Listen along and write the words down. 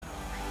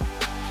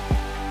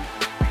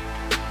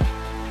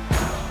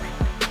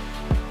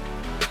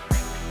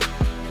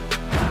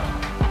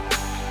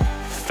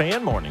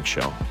Fan Morning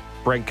Show.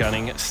 Brent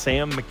Gunning,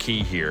 Sam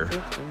McKee here.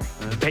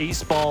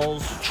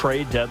 Baseball's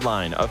trade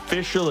deadline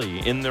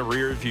officially in the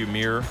rearview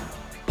mirror.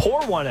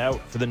 Pour one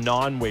out for the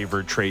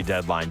non-waiver trade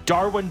deadline.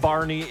 Darwin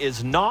Barney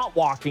is not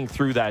walking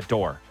through that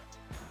door.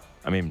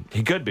 I mean,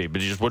 he could be, but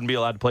he just wouldn't be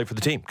allowed to play for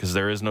the team because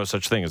there is no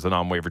such thing as the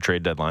non-waiver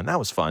trade deadline. That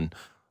was fun.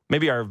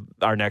 Maybe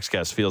our next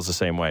guest feels the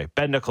same way.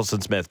 Ben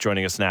Nicholson-Smith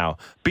joining us now.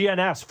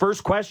 BNS,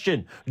 first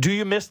question. Do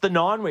you miss the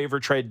non-waiver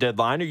trade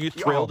deadline? Are you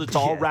thrilled it's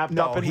all wrapped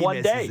up in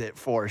one day? He misses it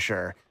for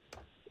sure.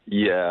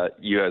 Yeah,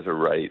 you guys are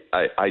right.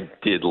 I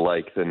did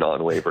like the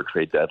non-waiver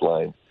trade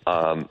deadline.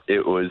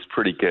 It was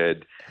pretty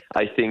good.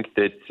 I think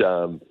that,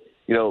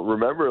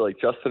 remember, like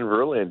Justin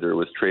Verlander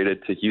was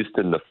traded to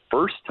Houston the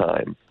first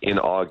time in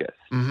August.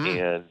 Mm-hmm.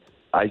 And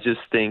I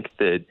just think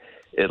that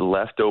it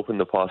left open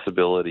the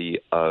possibility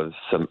of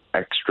some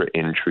extra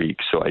intrigue.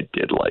 So I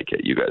did like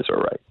it. You guys are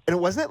right. And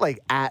it wasn't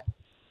at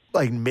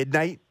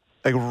midnight,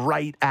 like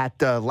right at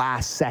the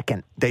last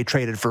second they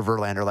traded for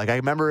Verlander. Like I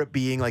remember it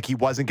being like he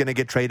wasn't going to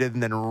get traded,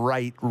 and then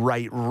right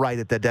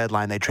at the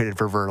deadline they traded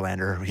for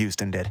Verlander.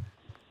 Houston did.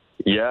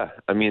 Yeah,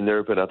 I mean there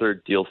have been other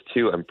deals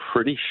too. I'm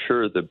pretty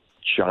sure the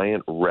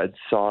Giant Red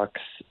Sox,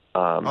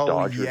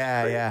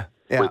 Dodgers,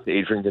 with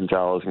Adrian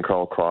Gonzalez and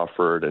Carl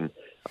Crawford, and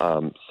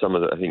some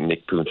of I think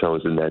Nick Punto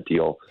was in that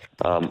deal.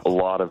 A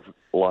lot of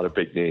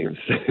big names.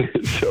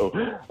 So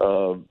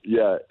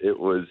it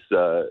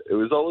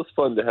was always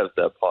fun to have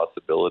that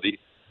possibility.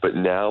 But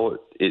now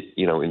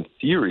in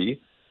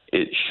theory,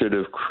 it should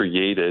have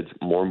created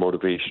more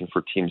motivation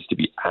for teams to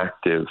be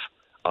active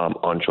on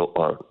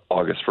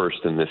August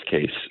 1st in this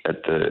case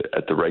at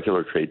the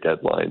regular trade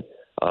deadline.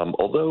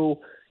 Although,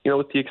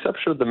 with the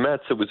exception of the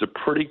Mets, it was a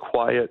pretty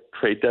quiet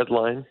trade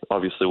deadline.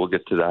 Obviously, we'll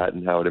get to that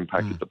and how it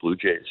impacted the Blue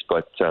Jays.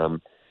 But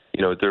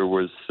there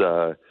was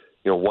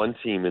one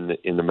team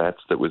in the Mets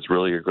that was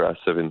really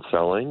aggressive in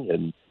selling,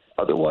 and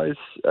otherwise,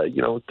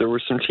 there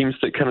were some teams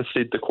that kind of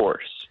stayed the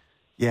course.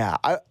 Yeah,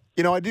 I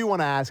do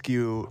want to ask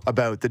you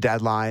about the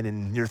deadline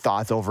and your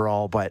thoughts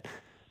overall. But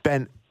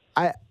Ben,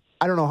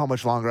 I don't know how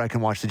much longer I can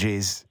watch the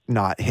Jays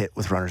not hit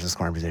with runners in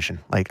scoring position.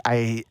 Like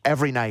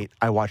every night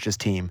I watch this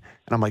team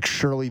and I'm like,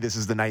 surely this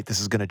is the night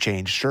this is going to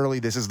change. Surely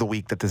this is the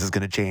week that this is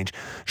going to change.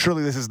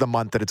 Surely this is the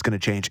month that it's going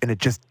to change. And it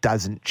just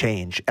doesn't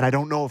change. And I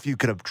don't know if you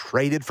could have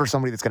traded for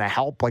somebody that's going to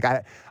help. Like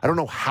I don't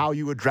know how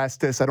you address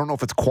this. I don't know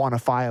if it's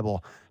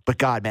quantifiable, but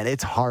God, man,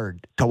 it's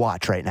hard to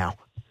watch right now.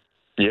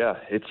 Yeah,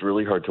 it's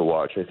really hard to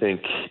watch. I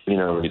think,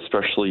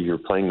 especially you're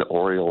playing the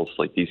Orioles,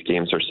 like these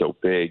games are so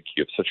big.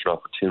 You have such an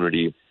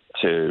opportunity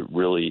to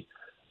really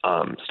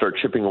start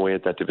chipping away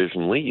at that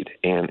division lead.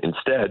 And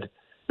instead,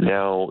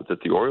 now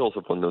that the Orioles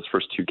have won those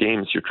first two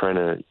games, you're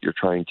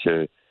trying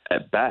to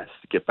at best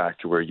get back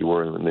to where you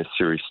were when this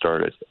series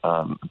started.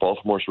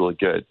 Baltimore's really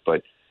good,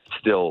 but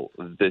still,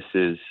 this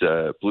is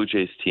a Blue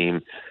Jays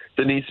team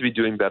that needs to be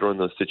doing better in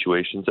those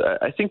situations.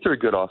 I think they're a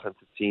good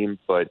offensive team,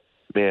 but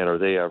man, are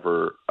they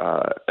ever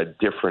a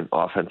different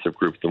offensive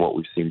group than what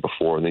we've seen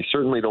before. And they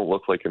certainly don't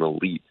look like an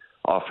elite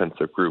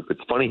offensive group.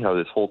 It's funny how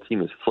this whole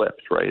team is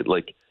flipped, right?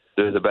 Like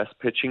they're the best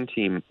pitching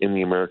team in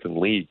the American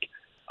League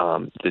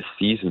this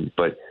season,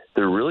 but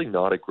they're really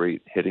not a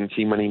great hitting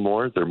team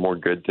anymore. They're more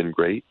good than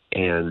great.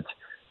 And,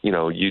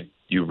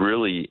 you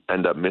really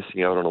end up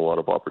missing out on a lot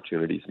of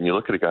opportunities. And you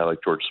look at a guy like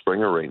George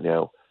Springer right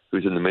now,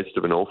 who's in the midst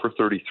of an 0 for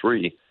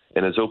 33,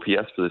 and his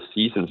OPS for the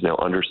season is now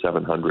under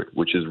 700,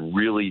 which is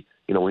really,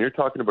 when you're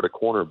talking about a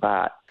corner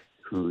bat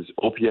whose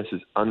OPS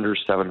is under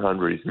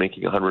 700, he's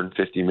making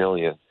 $150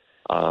 million.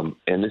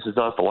 And this is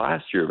not the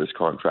last year of his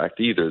contract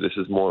either. This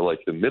is more like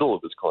the middle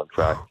of his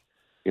contract.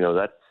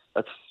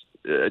 That's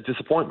a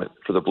disappointment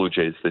for the Blue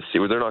Jays this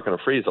year. They're not going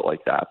to phrase it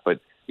like that, but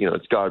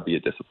it's got to be a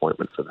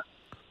disappointment for them.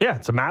 Yeah,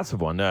 it's a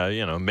massive one.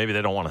 Maybe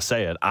they don't want to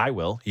say it. I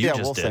will.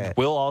 We'll did.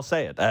 We'll all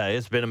say it.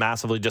 It's been a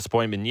massively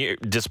disappointing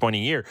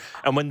year.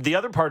 And when the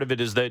other part of it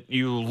is that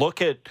you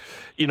look at,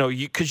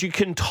 because you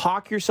can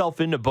talk yourself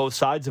into both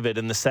sides of it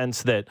in the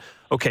sense that,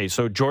 okay,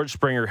 so George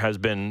Springer has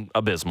been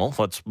abysmal.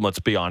 Let's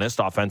be honest,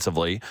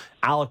 offensively.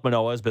 Alek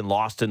Manoah has been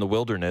lost in the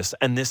wilderness,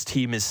 and this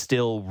team is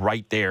still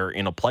right there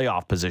in a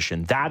playoff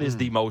position. That is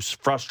the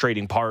most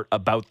frustrating part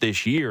about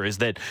this year, is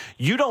that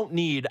you don't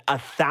need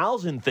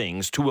 1,000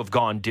 things to have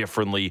gone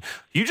differently.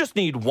 You just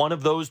need one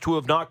of those to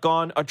have not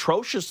gone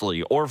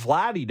atrociously, or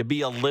Vladdy to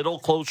be a little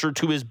closer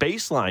to his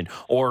baseline,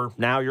 or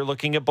now you're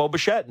looking at Bo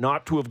Bichette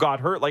not to have got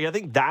hurt. Like, I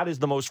think that is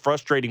the most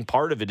frustrating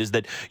part of it, is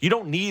that you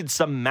don't need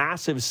some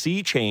massive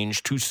sea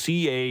change to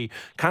see a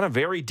kind of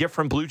very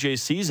different Blue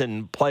Jays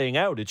season playing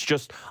out. It's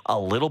just a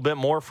little bit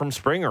more from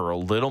Springer, a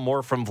little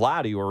more from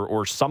Vladdy,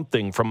 or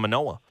something from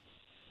Manoah.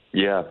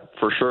 Yeah,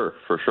 for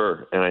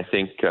sure. And I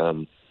think,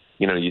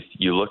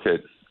 you look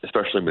at,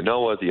 especially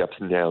Manoah, the ups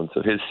and downs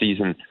of his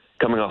season,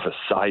 coming off a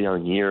Cy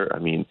Young year. I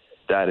mean,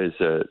 that is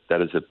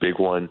a big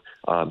one.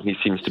 He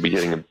seems to be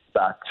getting him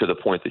back to the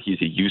point that he's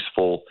a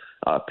useful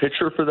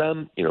pitcher for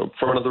them.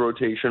 Front of the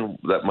rotation,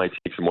 that might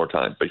take some more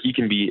time, but he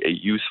can be a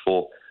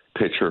useful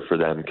pitcher for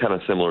them, kind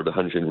of similar to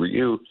Hyun-Jin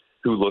Ryu,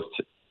 who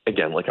looked,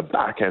 again, like a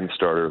back-end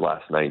starter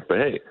last night. But,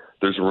 hey,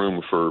 there's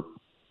room for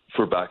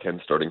for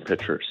back-end starting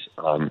pitchers.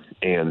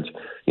 And,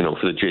 you know,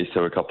 for the Jays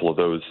to have a couple of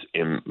those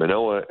in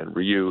Manoah and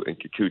Ryu and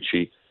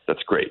Kikuchi,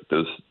 that's great.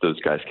 Those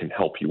guys can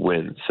help you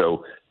win.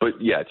 So, but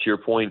yeah, to your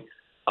point,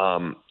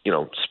 you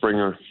know,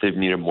 Springer, they've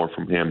needed more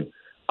from him.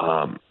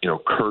 You know,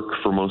 Kirk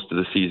for most of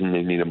the season,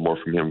 they needed more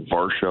from him.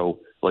 Varsho,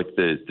 like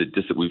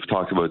we've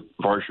talked about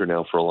Varsho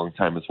now for a long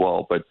time as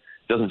well, but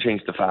it doesn't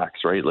change the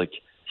facts, right? Like,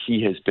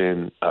 he has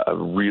been a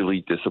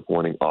really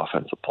disappointing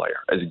offensive player.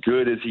 As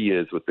good as he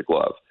is with the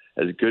glove,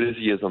 as good as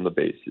he is on the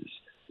bases,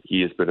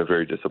 he has been a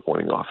very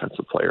disappointing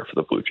offensive player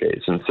for the Blue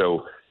Jays. And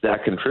so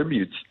that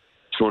contributes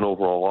to an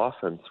overall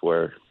offense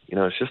where, you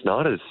know, it's just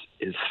not as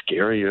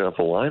scary of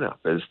a lineup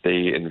as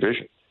they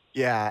envisioned.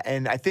 Yeah,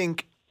 and I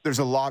think there's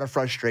a lot of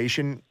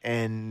frustration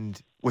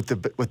and with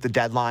the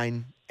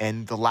deadline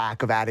and the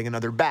lack of adding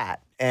another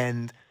bat.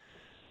 And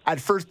at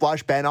first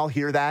blush, Ben, I'll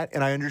hear that,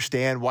 and I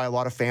understand why a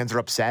lot of fans are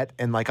upset.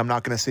 And, like, I'm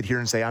not going to sit here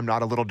and say I'm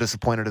not a little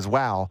disappointed as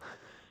well.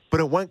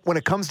 But when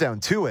it comes down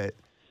to it,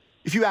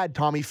 if you add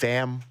Tommy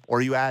Pham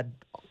or you add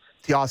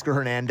Teoscar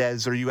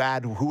Hernandez or you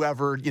add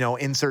whoever, you know,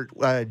 insert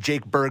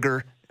Jake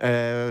Berger,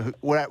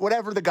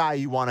 whatever the guy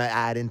you want to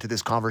add into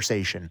this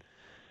conversation.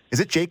 Is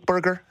it Jake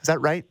Berger? Is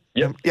that right?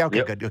 Yep. Yeah, okay,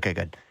 yep. Good. Okay,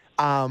 good.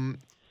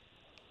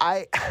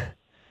 I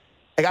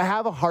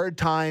have a hard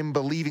time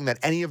believing that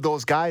any of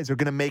those guys are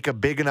going to make a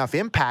big enough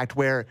impact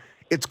where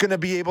it's going to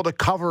be able to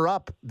cover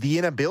up the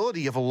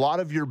inability of a lot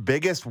of your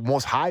biggest,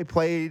 most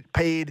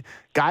paid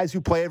guys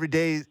who play every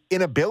day,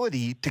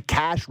 inability to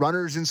cash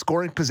runners in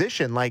scoring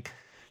position. Like,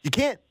 you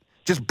can't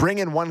just bring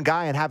in one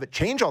guy and have it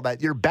change all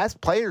that. Your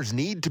best players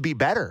need to be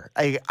better.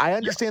 I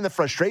understand the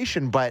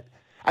frustration, but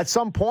at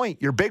some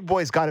point, your big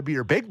boys got to be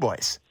your big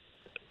boys.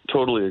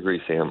 Totally agree,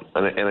 Sam.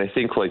 And I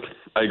think, like,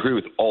 I agree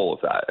with all of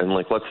that. And,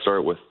 like, let's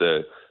start with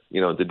the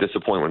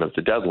disappointment of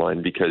the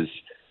deadline because,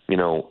 you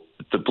know,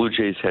 the Blue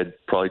Jays had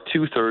probably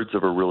 2/3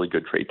 of a really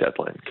good trade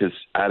deadline because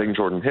adding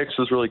Jordan Hicks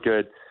was really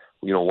good.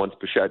 You know, once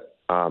Bichette,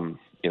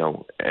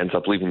 ends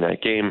up leaving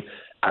that game,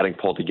 adding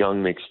Paul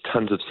DeYoung makes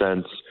tons of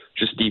sense.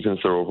 Just deepens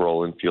their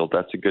overall infield.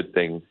 That's a good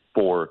thing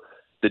for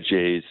the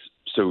Jays.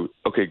 So,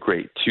 okay,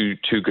 great.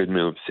 Two good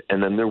moves.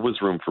 And then there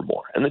was room for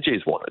more. And the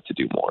Jays wanted to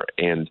do more.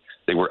 And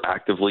they were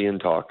actively in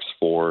talks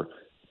for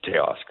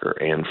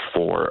Teoscar and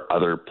for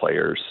other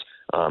players,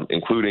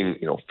 including,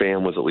 you know,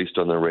 Pham was at least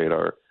on their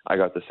radar. I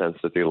got the sense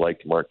that they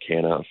liked Mark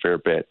Canha a fair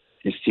bit.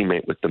 His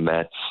teammate with the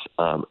Mets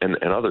and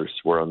others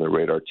were on their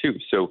radar too.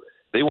 So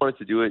they wanted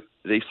to do it.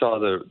 They saw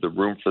the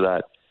room for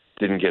that,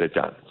 didn't get it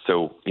done.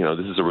 So, you know,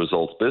 this is a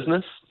results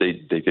business. They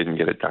didn't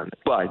get it done.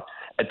 But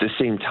at the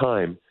same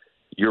time,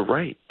 you're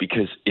right,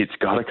 because it's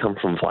got to come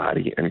from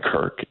Vladdy and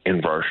Kirk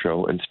and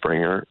Varsho and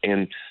Springer.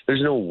 And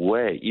there's no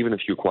way, even if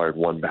you acquired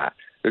one bat,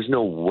 there's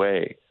no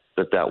way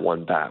that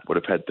one bat would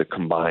have had the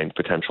combined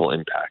potential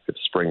impact of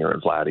Springer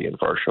and Vladdy and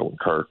Varsho and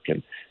Kirk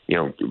and, you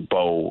know,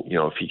 Bo, you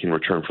know, if he can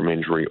return from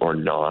injury or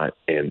not.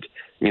 And,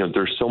 you know,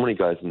 there's so many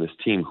guys in this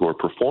team who are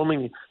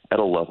performing at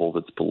a level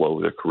that's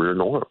below their career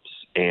norms.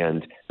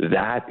 And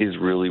that is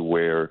really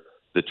where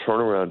the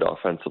turnaround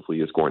offensively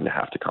is going to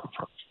have to come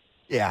from.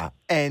 Yeah,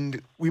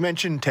 and we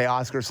mentioned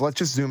Teoscar, so let's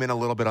just zoom in a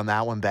little bit on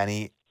that one,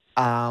 Benny.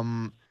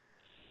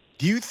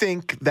 Do you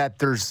think that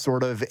there's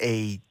sort of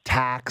a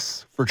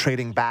tax for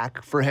trading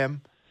back for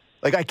him?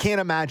 Like, I can't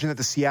imagine that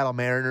the Seattle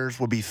Mariners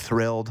would be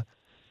thrilled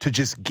to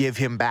just give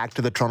him back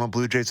to the Toronto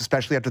Blue Jays,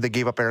 especially after they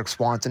gave up Eric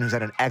Swanson, who's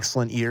had an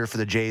excellent year for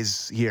the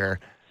Jays here.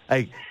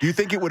 Like, do you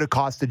think it would have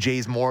cost the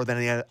Jays more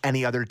than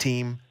any other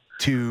team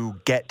to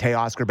get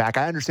Teoscar back?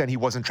 I understand he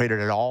wasn't traded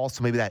at all,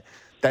 so maybe that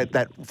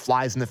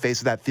flies in the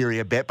face of that theory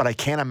a bit, but I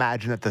can't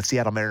imagine that the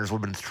Seattle Mariners would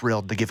have been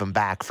thrilled to give him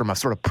back from a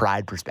sort of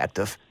pride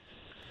perspective.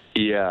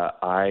 Yeah,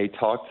 I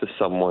talked to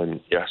someone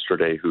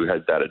yesterday who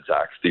had that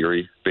exact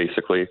theory,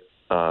 basically,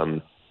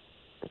 and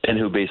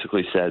who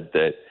basically said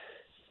that,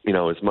 you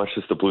know, as much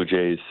as the Blue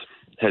Jays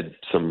had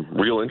some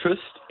real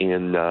interest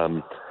in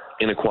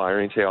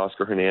acquiring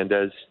Teoscar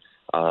Hernandez,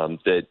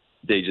 that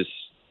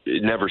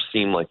it never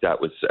seemed like that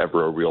was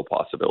ever a real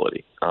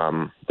possibility.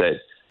 That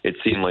it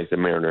seemed like the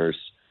Mariners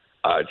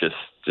just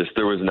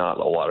there was not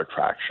a lot of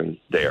traction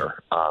there.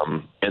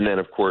 And then,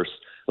 of course,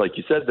 like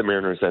you said, the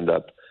Mariners end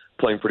up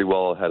playing pretty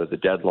well ahead of the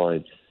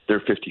deadline. They're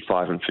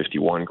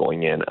 55-51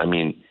 going in. I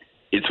mean,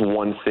 it's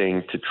one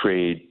thing to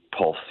trade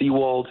Paul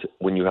Sewald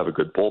when you have a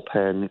good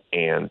bullpen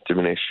and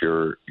diminish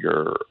your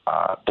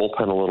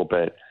bullpen a little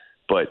bit.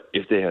 But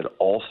if they had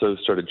also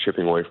started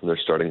chipping away from their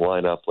starting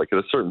lineup, like at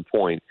a certain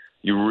point,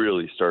 you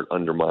really start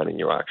undermining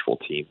your actual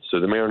team.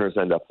 So the Mariners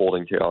end up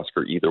holding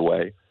Teoscar either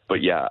way.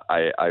 But yeah,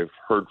 I've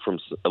heard from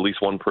at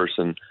least one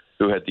person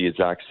who had the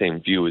exact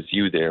same view as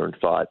you there and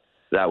thought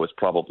that was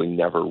probably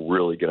never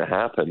really going to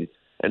happen.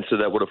 And so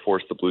that would have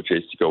forced the Blue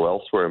Jays to go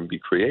elsewhere and be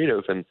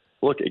creative. And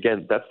look,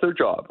 again, that's their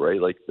job, right?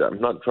 Like,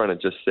 I'm not trying to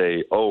just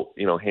say, oh,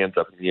 you know, hands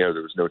up in the air,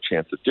 there was no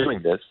chance of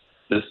doing this.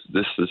 This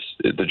is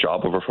the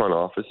job of a front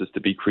office, is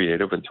to be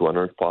creative and to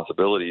unearth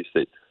possibilities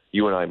that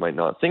you and I might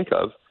not think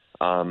of.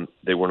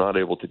 They were not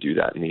able to do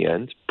that in the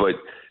end. But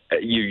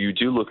you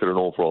do look at an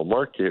overall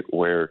market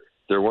where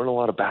there weren't a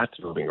lot of bats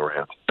moving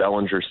around.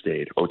 Bellinger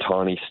stayed,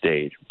 Ohtani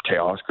stayed,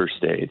 Teoscar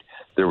stayed.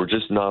 There were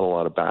just not a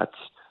lot of bats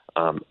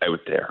out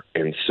there.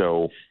 And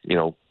so,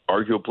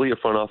 arguably a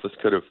front office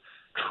could have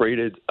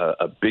traded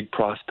a big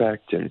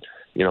prospect and,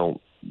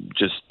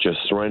 just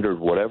surrendered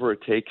whatever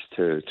it takes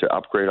to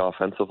upgrade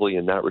offensively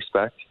in that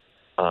respect.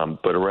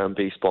 But around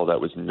baseball,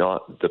 that was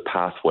not the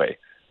pathway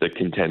that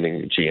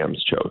contending GMs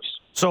chose.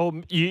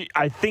 So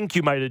I think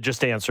you might have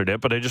just answered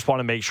it, but I just want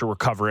to make sure we're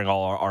covering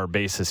all our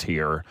bases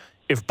here.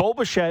 If Bo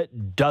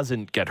Bichette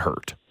doesn't get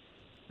hurt,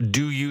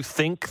 do you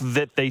think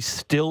that they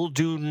still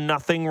do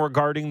nothing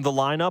regarding the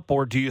lineup,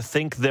 or do you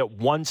think that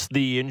once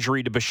the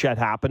injury to Bichette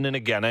happened, and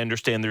again, I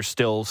understand there's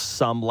still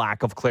some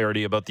lack of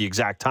clarity about the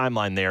exact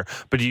timeline there,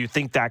 but do you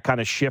think that kind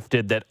of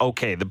shifted that,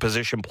 okay, the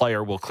position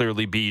player will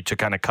clearly be to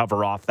kind of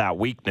cover off that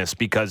weakness?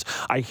 Because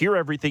I hear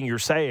everything you're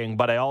saying,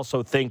 but I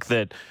also think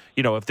that,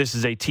 if this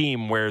is a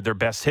team where their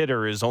best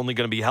hitter is only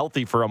going to be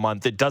healthy for a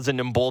month, it doesn't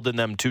embolden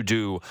them to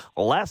do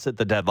less at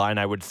the deadline.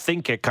 I would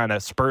think it kind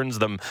of spurns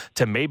them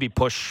to maybe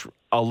push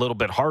a little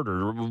bit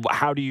harder.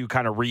 How do you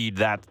kind of read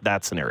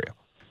that scenario?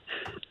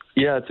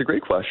 Yeah, it's a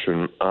great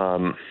question.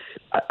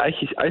 I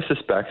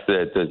suspect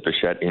that the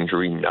Bichette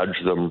injury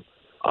nudged them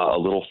a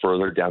little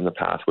further down the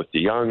path with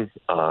DeYoung.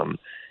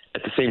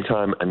 At the same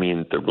time,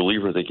 the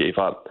reliever they gave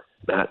up,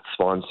 Matt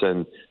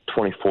Swanson,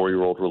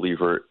 24-year-old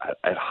reliever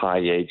at high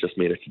A, just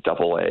made it to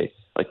double A.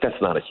 That's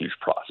not a huge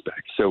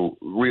prospect. So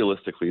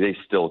realistically, they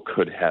still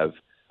could have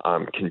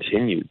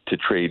continued to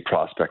trade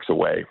prospects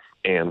away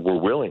and were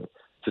willing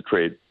to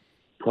trade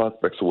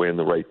prospects away in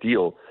the right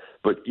deal.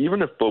 But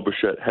even if Bo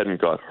Bichette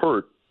hadn't got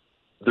hurt,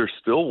 there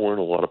still weren't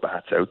a lot of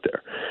bats out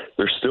there.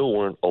 There still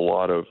weren't a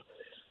lot of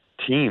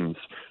teams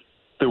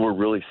that were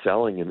really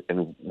selling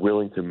and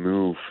willing to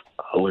move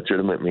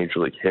legitimate major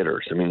league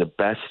hitters. The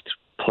best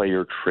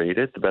player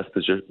traded, the best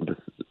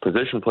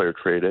position player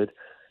traded,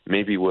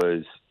 maybe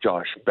was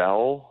Josh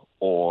Bell,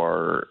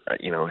 or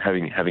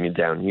having a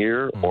down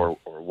year, or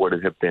would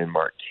it have been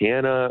Mark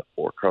Canha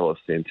or Carlos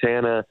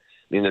Santana?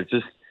 They're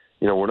just,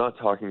 we're not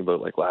talking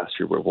about like last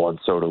year where Juan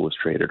Soto was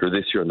traded, or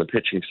this year on the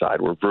pitching side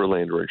where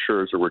Verlander and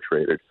Scherzer were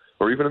traded,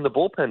 or even in the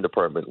bullpen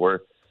department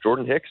where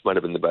Jordan Hicks might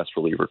have been the best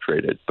reliever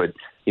traded. But,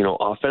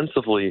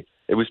 offensively,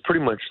 it was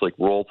pretty much like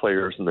role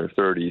players in their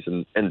 30s,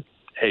 and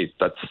hey,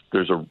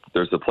 there's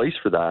a place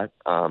for that.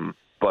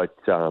 But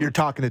you're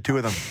talking to two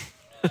of them.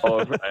 Oh,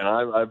 and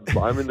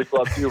I'm in the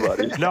club too,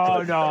 buddy.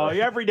 No,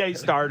 everyday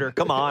starter.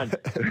 Come on.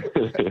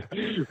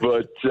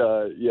 But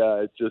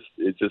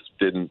it just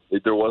didn't.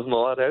 There wasn't a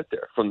lot out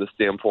there from the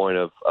standpoint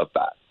of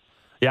bat.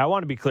 Yeah, I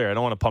want to be clear. I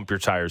don't want to pump your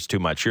tires too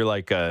much. You're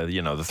like,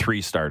 the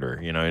 3 starter.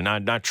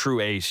 Not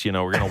true ace. We're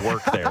going to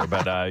work there,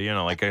 but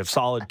like a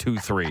solid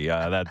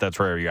 2-3. That's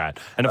where you're at.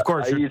 And of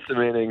course, I eat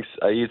some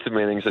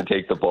innings and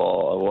take the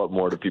ball. What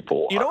more do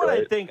people want? You know what,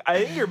 right? I think? I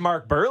think you're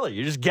Mark Burley.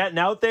 You're just getting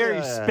out there.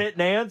 You're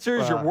spitting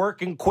answers. You're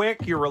working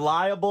quick. You're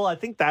reliable. I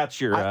think that's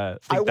your. I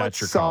once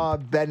saw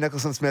Ben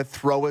Nicholson-Smith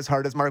throw as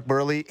hard as Mark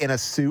Burley in a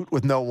suit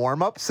with no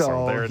warm up.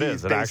 So there it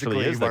is. It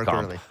actually is the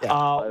comp. Yeah.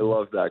 I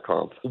love that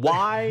comp.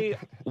 Why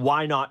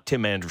not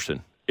Tim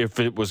Anderson if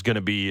it was going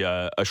to be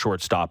a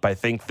shortstop? I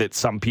think that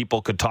some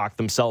people could talk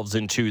themselves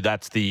into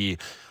that's the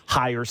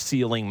higher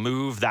ceiling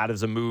move. That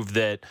is a move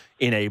that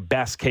in a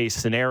best case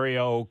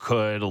scenario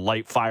could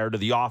light fire to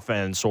the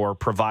offense or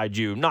provide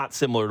you, not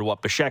similar to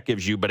what Bichette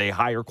gives you, but a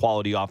higher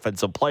quality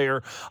offensive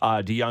player.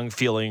 DeYoung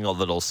feeling a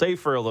little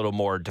safer, a little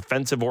more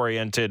defensive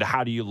oriented.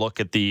 How do you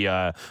look at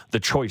the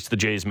choice the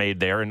Jays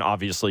made there? And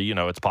obviously,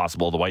 it's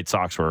possible the White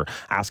Sox were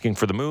asking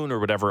for the moon or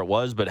whatever it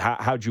was, but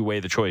how'd you weigh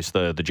the choice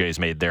the Jays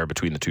made there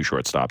between the two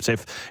shortstops?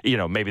 If,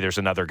 maybe there's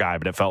another guy,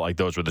 but it felt like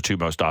those were the two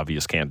most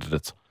obvious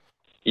candidates.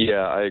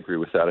 Yeah, I agree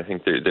with that. I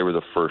think they were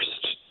the first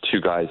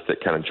two guys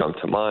that kind of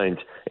jumped to mind.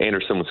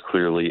 Anderson was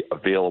clearly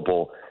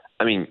available.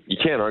 You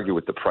can't argue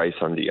with the price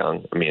on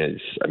DeYoung.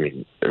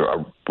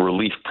 A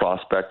relief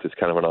prospect is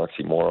kind of an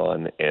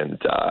oxymoron, and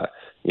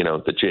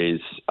the Jays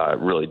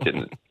really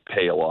didn't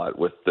pay a lot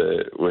with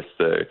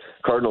the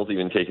Cardinals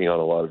even taking on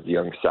a lot of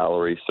DeYoung's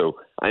salary. So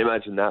I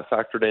imagine that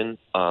factored in.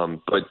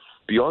 But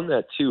beyond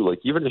that too, like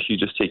even if you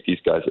just take these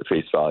guys at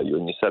face value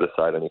and you set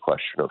aside any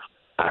question of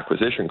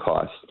acquisition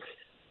costs,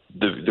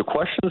 the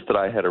questions that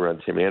I had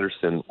around Tim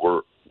Anderson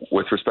were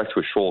with respect to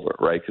his shoulder,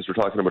 right? Because we're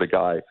talking about a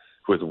guy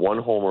who has 1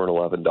 homer and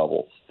 11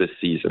 doubles this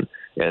season.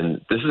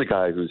 And this is a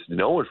guy who's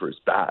known for his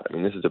bat.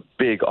 This is a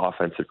big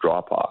offensive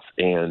drop-off.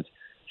 And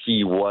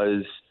he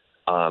was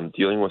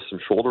dealing with some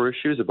shoulder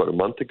issues about a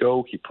month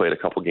ago. He played a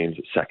couple games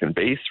at second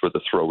base where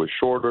the throw was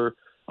shorter.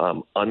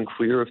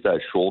 Unclear if that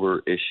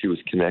shoulder issue is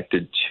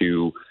connected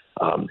to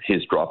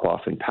his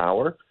drop-off in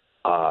power.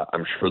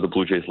 I'm sure the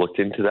Blue Jays looked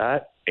into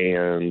that.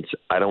 And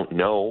I don't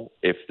know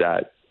if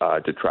that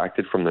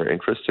detracted from their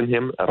interest in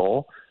him at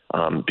all,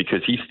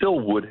 because he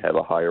still would have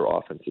a higher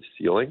offensive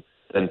ceiling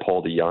than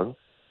Paul DeYoung.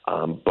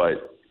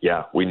 But,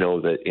 yeah, we know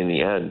that in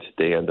the end,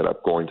 they ended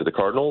up going to the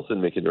Cardinals and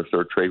making their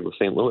third trade with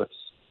St. Louis.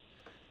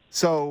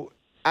 So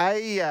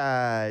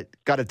I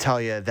got to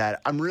tell you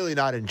that I'm really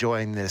not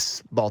enjoying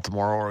this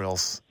Baltimore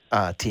Orioles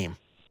team.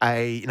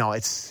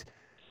 This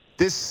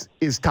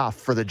is tough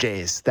for the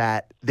Jays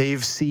that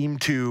they've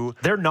seemed to.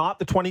 They're not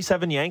the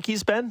 27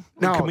 Yankees, Ben?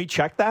 No. Can we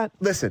check that?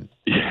 Listen.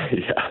 Yeah,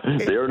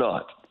 they're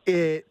not.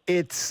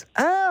 It's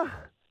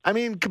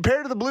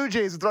compared to the Blue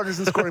Jays with runners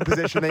in scoring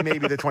position, they may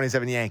be the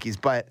 27 Yankees,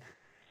 but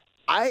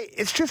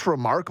it's just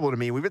remarkable to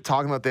me. We've been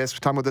talking about this. We're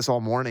talking about this all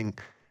morning.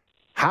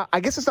 I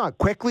guess it's not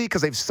quickly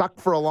because they've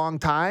sucked for a long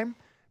time,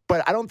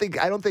 but I don't think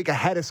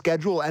ahead of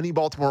schedule any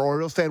Baltimore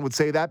Orioles fan would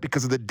say that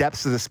because of the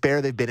depths of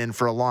despair they've been in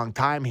for a long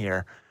time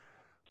here.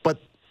 But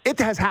it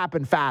has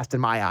happened fast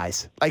in my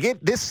eyes.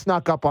 This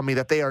snuck up on me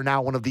that they are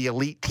now one of the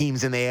elite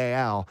teams in the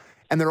AL,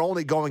 and they're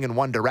only going in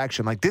one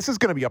direction. This is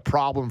going to be a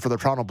problem for the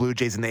Toronto Blue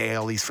Jays in the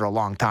AL East for a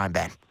long time,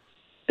 Ben.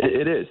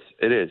 It is.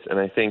 And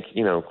I think,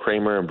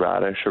 Kramer and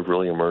Bradish have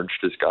really emerged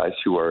as guys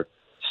who are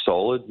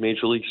solid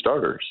major league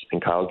starters.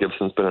 And Kyle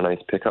Gibson's been a nice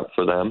pickup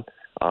for them.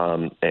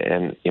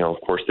 And of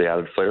course, they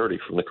added Flaherty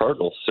from the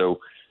Cardinals. So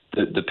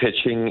the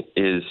pitching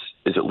is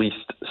at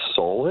least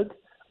solid.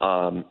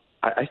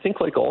 I think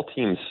like all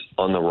teams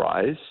on the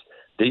rise,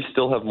 they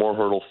still have more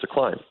hurdles to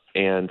climb.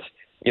 And,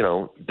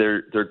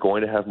 they're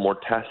going to have more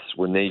tests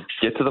when they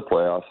get to the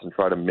playoffs and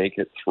try to make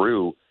it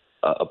through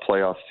a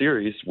playoff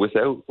series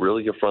without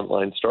really a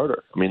frontline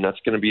starter. I mean, that's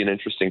going to be an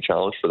interesting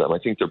challenge for them. I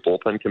think their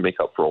bullpen can make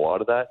up for a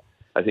lot of that.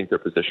 I think their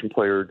position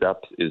player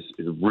depth is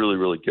really,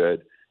 really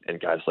good. And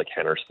guys like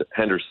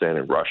Henderson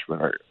and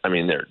Rushman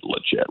they're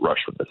legit.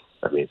 Rushman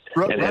is,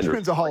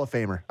 Rushman's a Hall of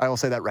Famer. I will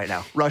say that right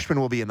now. Rushman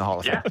will be in the Hall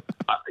of Fame.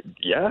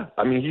 Yeah.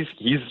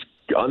 He's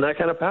on that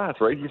kind of path,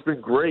 right? He's been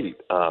great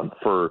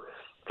for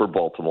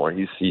Baltimore.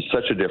 He's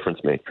such a difference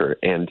maker.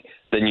 And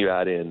then you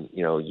add in,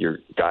 your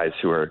guys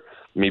who are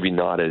maybe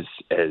not as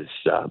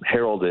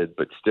heralded,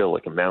 but still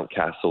like a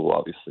Mountcastle who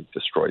obviously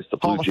destroys the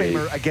Blue Jays.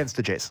 Hall of Famer against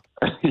the Jays.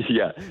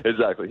 Yeah,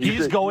 exactly.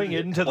 He's going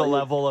into the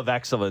level of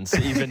excellence,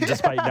 even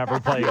despite never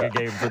playing a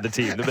game for the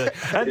team.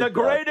 And the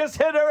greatest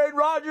hitter in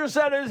Rogers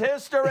Center's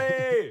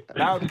history,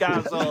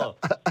 Mountcastle.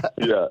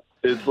 Yeah,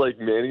 it's like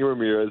Manny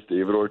Ramirez,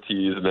 David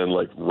Ortiz, and then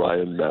like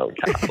Ryan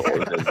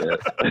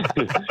Mountcastle.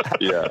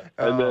 Yeah,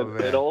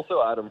 and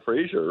also Adam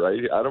Frazier,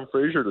 right? Adam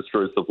Frazier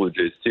destroys the Blue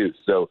Jays too.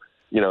 So,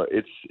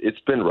 it's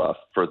been rough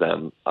for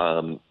them.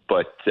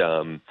 But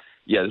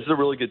this is a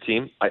really good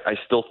team. I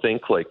still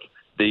think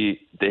they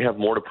have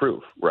more to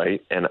prove,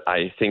 right? And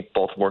I think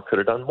Baltimore could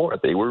have done more.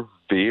 They were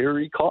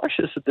very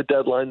cautious at the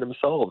deadline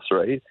themselves,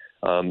 right?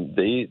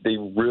 They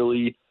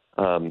really,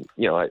 when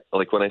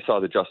I saw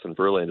the Justin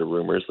Verlander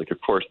rumors,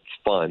 of course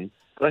it's fun,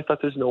 but I thought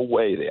there's no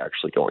way they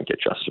actually go and get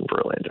Justin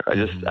Verlander.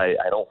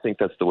 I don't think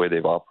that's the way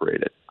they've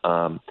operated.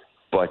 Their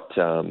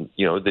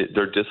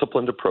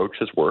disciplined approach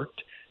has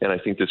worked. And I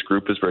think this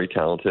group is very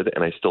talented,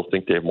 and I still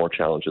think they have more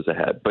challenges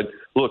ahead. But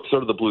look, so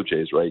do the Blue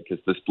Jays, right?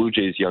 Because this Blue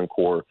Jays young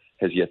core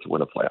has yet to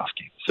win a playoff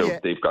game. So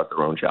they've got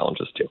their own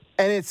challenges too.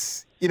 And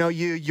it's,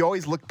 you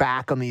always look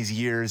back on these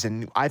years,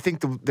 and I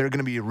think they're going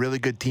to be a really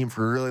good team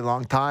for a really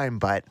long time.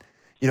 But,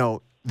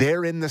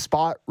 they're in the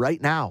spot right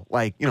now.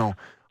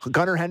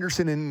 Gunnar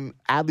Henderson and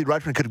Adley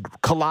Rutschman could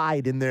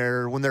collide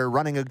when they're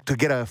running to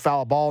get a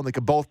foul ball, and they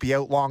could both be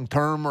out long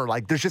term. Or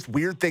there's just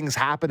weird things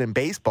happen in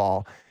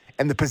baseball.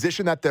 And the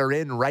position that they're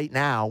in right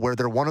now, where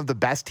they're one of the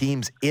best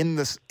teams in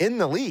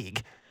the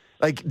league,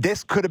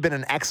 this could have been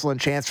an excellent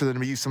chance for them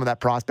to use some of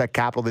that prospect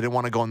capital. They didn't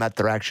want to go in that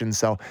direction.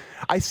 So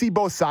I see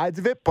both sides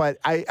of it, but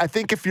I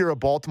think if you're a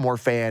Baltimore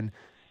fan,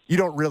 you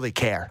don't really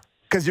care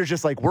because you're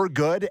just we're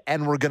good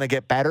and we're going to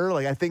get better.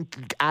 I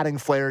think adding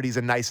Flaherty is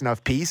a nice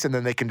enough piece, and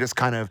then they can just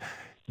kind of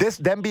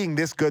them being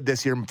this good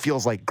this year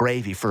feels like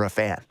gravy for a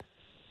fan.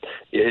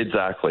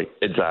 Exactly.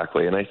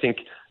 And I think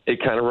it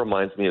kind of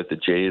reminds me of the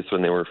Jays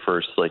when they were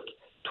first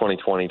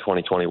 2020,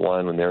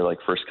 2021, when they were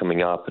first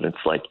coming up, and it's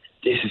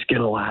this is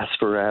going to last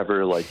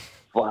forever.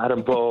 Vlad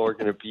and Bo are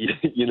going to be,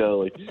 you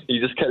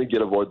just kind of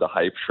get aboard the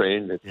hype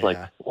train. It's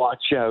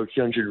watch out,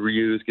 Hyunjin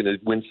Ryu is going to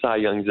win Cy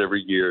Youngs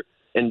every year.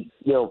 And,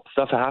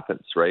 stuff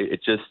happens, right?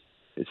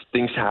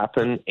 Things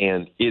happen,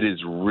 and it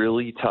is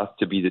really tough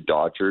to be the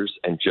Dodgers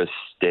and just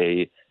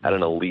stay at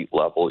an elite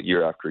level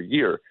year after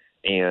year.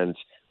 And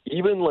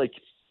even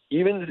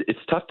it's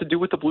tough to do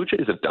what the Blue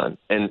Jays have done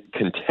and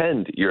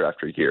contend year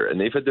after year. And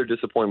they've had their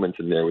disappointments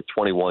in there. With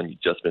 21, you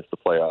just missed the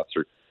playoffs,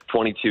 or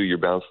 22, you're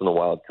bouncing the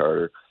wild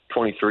card, or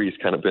 23 has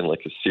kind of been a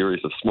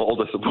series of small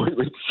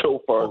disappointments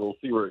so far. We'll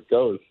see where it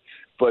goes.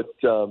 But,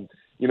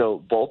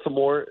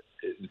 Baltimore,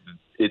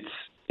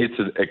 it's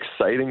an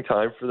exciting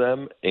time for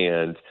them.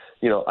 And,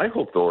 I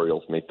hope the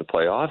Orioles make the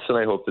playoffs, and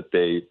I hope that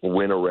they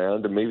win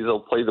around, and maybe they'll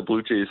play the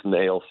Blue Jays in the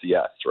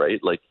ALCS, right?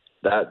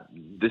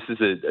 This is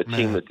a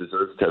team that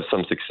deserves to have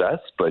some success,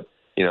 but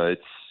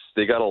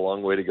they got a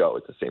long way to go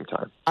at the same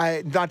time.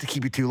 Not to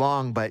keep you too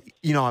long, but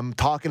I'm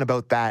talking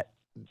about that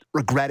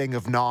regretting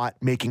of not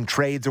making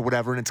trades or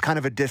whatever, and it's kind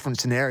of a different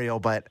scenario.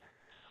 But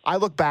I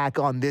look back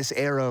on this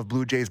era of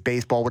Blue Jays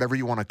baseball, whatever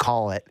you want to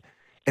call it,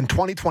 and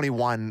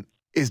 2021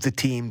 is the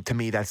team to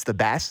me that's the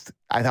best.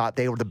 I thought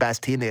they were the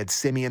best team. They had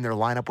Simeon. Their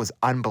lineup was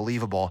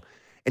unbelievable.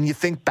 And you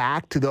think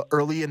back to the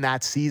early in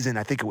that season,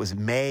 I think it was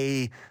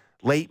May,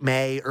 late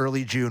May,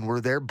 early June,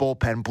 where their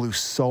bullpen blew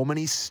so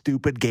many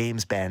stupid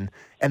games, Ben,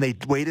 and they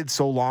waited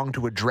so long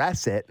to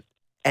address it,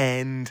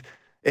 and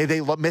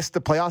they missed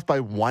the playoffs by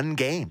one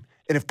game.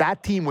 And if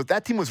that team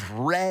was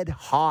red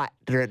hot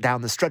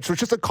down the stretch, so it's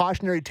just a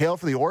cautionary tale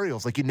for the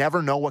Orioles. Like, you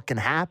never know what can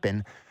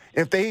happen.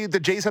 If the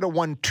Jays had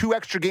won 2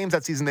 extra games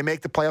that season, they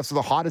make the playoffs to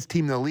the hottest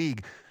team in the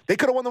league. They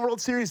could have won the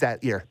World Series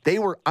that year. They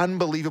were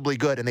unbelievably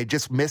good, and they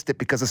just missed it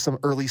because of some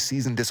early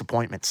season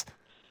disappointments.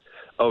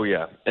 Oh,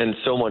 yeah. And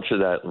so much of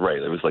that, right,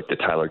 it was like the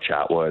Tyler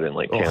Chatwood and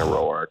like Tanner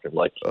Roark and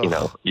like, you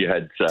know, you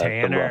had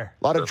Tanner.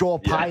 A lot of Joel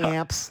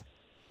Payamps.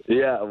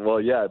 Yeah,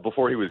 well, yeah,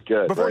 before he was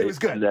good. Before right? he was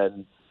good. And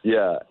then,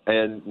 yeah,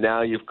 and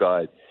now you've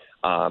got,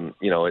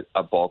 you know,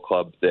 a ball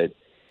club that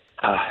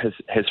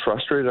has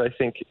frustrated, I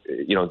think,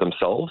 you know,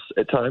 themselves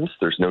at times.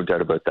 There's no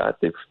doubt about that.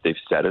 They've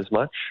said as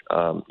much.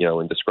 You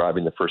know, in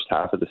describing the first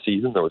half of the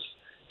season, there was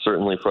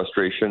certainly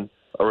frustration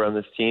around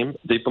this team.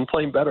 They've been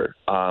playing better,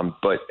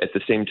 but at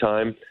the same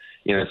time,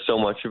 you know, so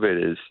much of it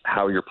is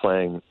how you're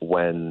playing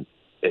when,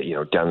 you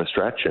know, down the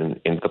stretch and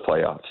into the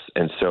playoffs.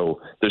 And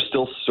so there's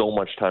still so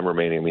much time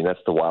remaining. I mean, that's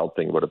the wild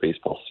thing about a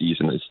baseball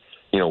season is,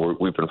 you know,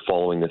 we've been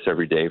following this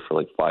every day for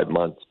like 5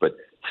 months, but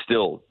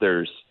still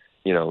there's,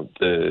 you know,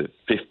 the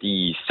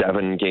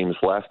 57 games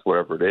left,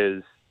 whatever it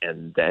is,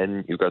 and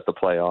then you've got the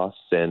playoffs.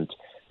 And,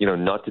 you know,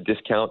 not to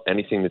discount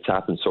anything that's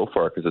happened so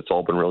far because it's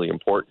all been really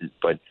important,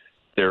 but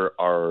there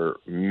are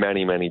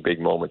many, many big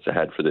moments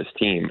ahead for this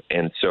team.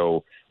 And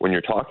so when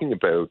you're talking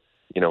about,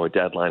 you know, a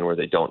deadline where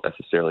they don't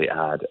necessarily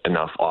add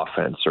enough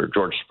offense, or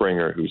George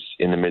Springer, who's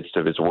in the midst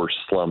of his worst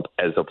slump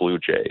as a Blue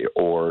Jay,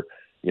 or,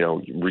 you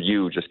know,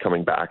 Ryu just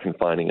coming back and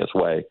finding his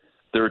way,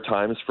 there are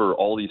times for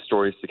all these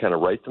stories to kind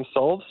of right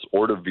themselves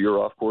or to veer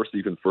off course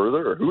even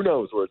further, or who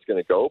knows where it's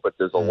going to go, but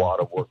there's a lot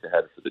of work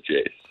ahead for the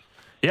Jays.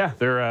 Yeah,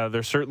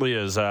 there certainly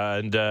is,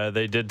 and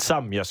they did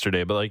some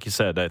yesterday. But like you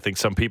said, I think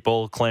some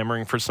people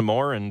clamoring for some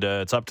more, and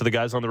it's up to the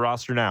guys on the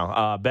roster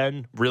now.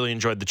 Ben, really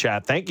enjoyed the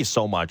chat. Thank you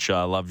so much.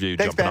 Love you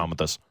jumping on with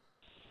us.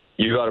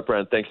 You got it,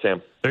 Brent. Thanks,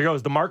 Sam. There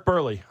goes the Mark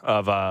Burley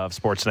of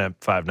Sportsnet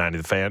 590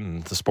 The Fan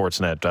and the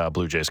Sportsnet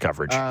Blue Jays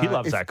coverage. He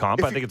loves that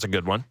comp. I think it's a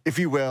good one. If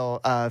you'll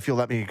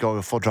let me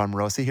go full John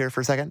Morosi here for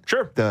a second.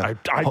 Sure.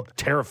 I'm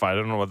terrified. I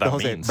don't know what that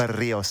means. Jose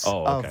Barrios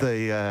of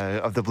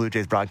the Blue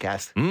Jays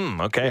broadcast.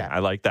 Okay. Yeah. I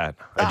like that.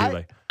 I do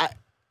like.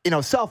 You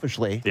know,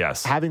 selfishly,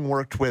 yes, having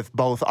worked with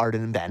both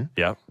Arden and Ben,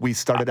 we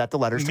started at the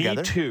letters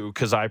together. Me too,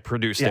 because I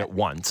produced it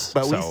once.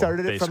 But we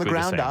started it from the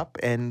ground up,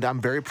 and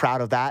I'm very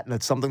proud of that, and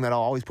it's something that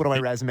I'll always put on my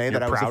resume. You're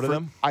that I was proud of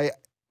them?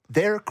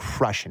 They're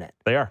crushing it.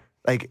 They are.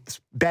 Like,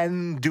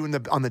 Ben doing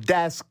on the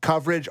desk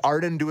coverage,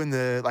 Arden doing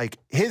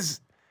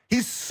he's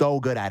so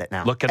good at it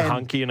now. Looking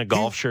hunky in a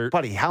golf shirt.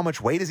 Buddy, how much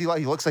weight is he like?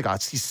 He looks like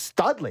he's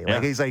studly. Yeah.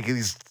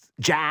 He's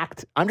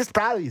jacked. I'm just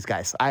proud of these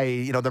guys.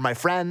 They're my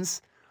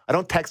friends. I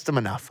don't text them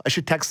enough. I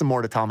should text them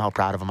more to tell them how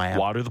proud of them I am.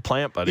 Water the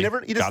plant, buddy.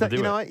 You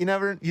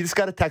just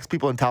got to text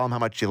people and tell them how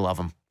much you love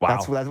them. Wow.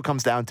 That's what it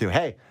comes down to.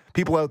 Hey,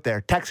 people out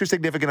there, text your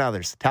significant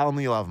others. Tell them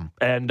you love them.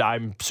 And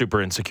I'm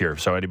super insecure,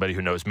 so anybody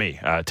who knows me,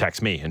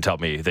 text me and tell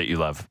me that you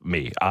love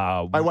me.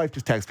 My wife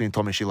just texted me and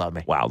told me she loved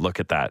me. Wow, look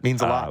at that.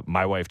 Means a lot.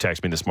 My wife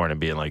texted me this morning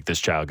being like, this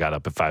child got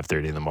up at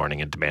 5:30 in the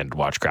morning and demanded to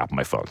watch crap on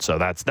my phone. So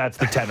that's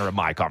the tenor of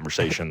my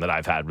conversation that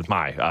I've had with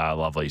my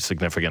lovely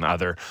significant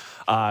other.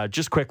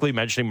 Just quickly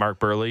mentioning Mark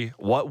Burley.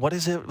 What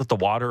is it with the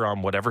water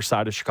on whatever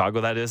side of Chicago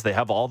that is? They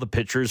have all the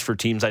pitchers for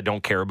teams I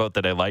don't care about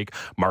that I like.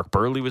 Mark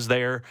Burley was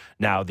there.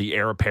 Now the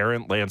heir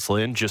apparent, Lance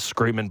Lynn, just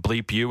screaming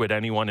bleep you at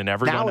anyone and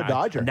everyone.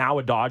 Now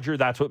a Dodger.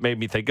 That's what made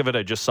me think of it.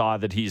 I just saw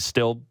that he's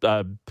still,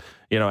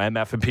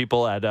 MFing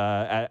people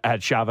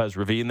at Chavez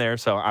Ravine there.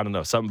 So I don't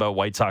know, something about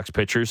White Sox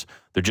pitchers.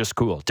 They're just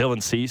cool.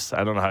 Dylan Cease.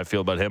 I don't know how I feel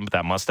about him, but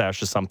that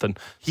mustache is something.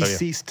 He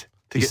ceased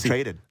to get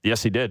traded.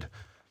 Yes, he did.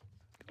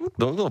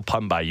 A little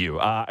pun by you.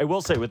 I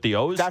will say with the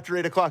O's. It's after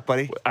 8 o'clock,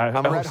 buddy.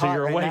 So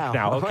you're awake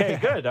now. Okay,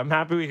 good. I'm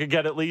happy we could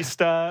get at least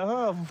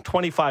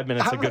 25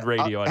 minutes of good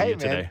radio out of you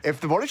today. If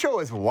the morning show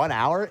was 1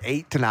 hour,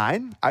 8 to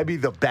 9, I'd be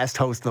the best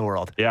host in the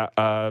world.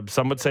 Yeah.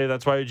 Some would say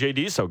that's why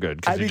JD is so good,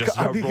 because he just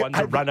runs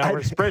a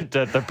run-hour sprint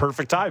at the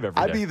perfect time every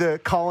day. I'd be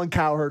the Colin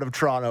Cowherd of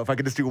Toronto if I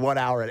could just do 1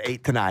 hour at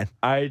 8 to 9.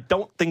 I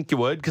don't think you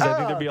would, because I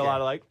think there'd be a lot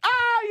of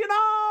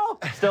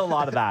still a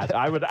lot of that.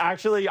 I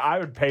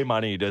would pay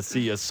money to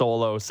see a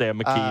solo Sam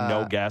McKee,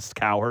 no guest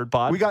Cowherd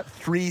pod. We got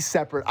 3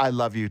 separate I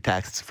love you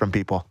texts from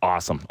people.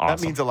 Awesome. That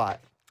means a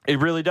lot. It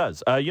really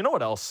does. You know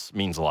what else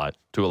means a lot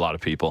to a lot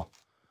of people?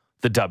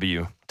 The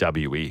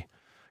WWE.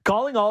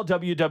 Calling all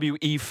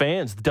WWE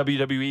fans, the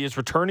WWE is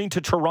returning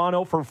to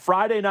Toronto for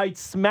Friday Night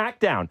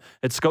SmackDown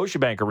at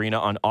Scotiabank Arena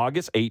on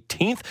August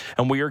 18th,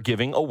 and we are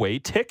giving away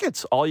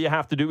tickets. All you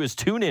have to do is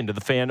tune in to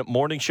the Fan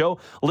Morning Show,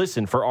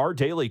 listen for our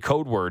daily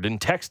code word, and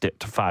text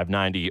it to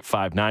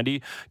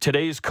 590-590.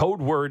 Today's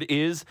code word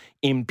is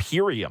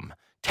Imperium.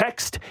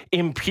 Text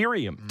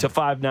Imperium to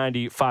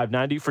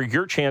 590-590 for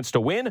your chance to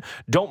win.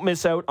 Don't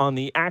miss out on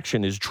the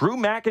action as Drew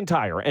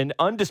McIntyre and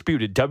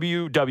undisputed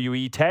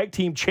WWE Tag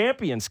Team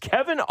Champions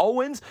Kevin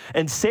Owens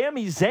and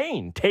Sami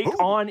Zayn take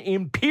on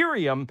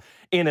Imperium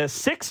in a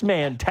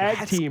 6-man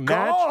tag team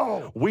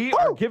match. We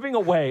are giving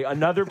away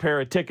another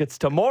pair of tickets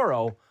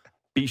tomorrow.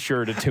 Be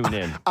sure to tune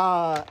in.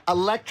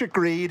 Electric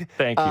Reed.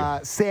 Thank you.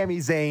 Sami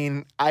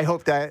Zayn.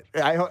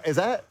 Is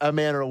that a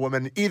man or a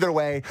woman? Either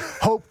way,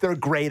 hope they're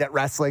great at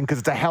wrestling because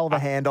it's a hell of a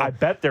handle. I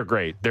bet they're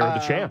great. They're the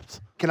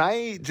champs. Can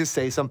I just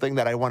say something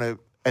that I want to?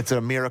 It's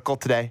a miracle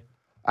today.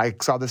 I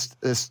saw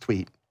this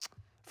tweet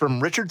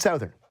from Richard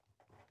Southern.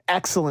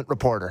 Excellent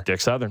reporter.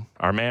 Dick Southern,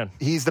 our man.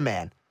 He's the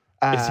man.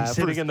 Is he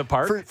sitting in the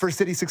park? For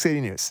City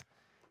 680 News.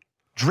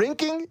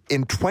 Drinking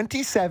in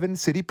 27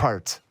 city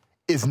parks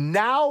is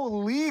now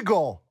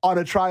legal on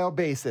a trial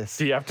basis.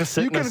 Do you have to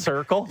sit in a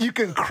circle? You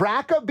can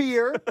crack a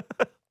beer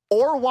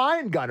or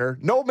wine, Gunner,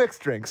 no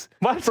mixed drinks,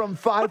 from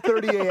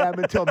 5:30 a.m.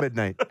 until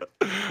midnight.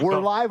 We're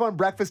live on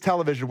breakfast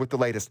television with the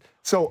latest.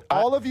 So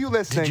all of you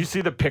listening. Did you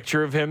see the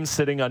picture of him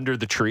sitting under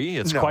the tree?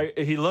 It's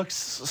he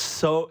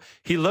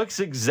looks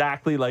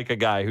exactly like a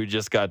guy who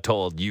just got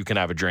told you can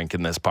have a drink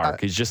in this park.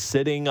 He's just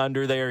sitting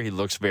under there. He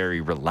looks very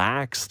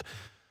relaxed.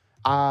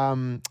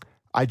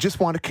 I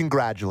just want to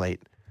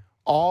congratulate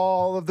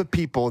all of the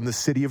people in the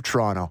city of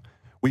Toronto.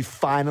 We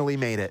finally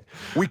made it.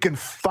 We can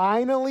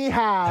finally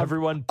have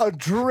a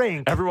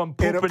drink. Everyone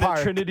pooping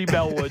at Trinity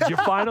Bellwoods. You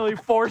finally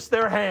forced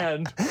their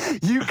hand.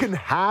 You can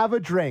have a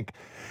drink.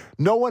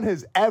 No one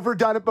has ever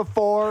done it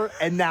before,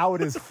 and now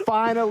it is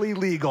finally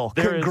legal.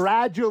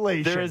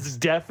 Congratulations. There has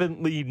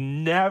definitely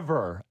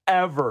never,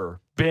 ever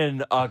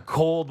been a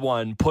cold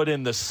one put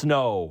in the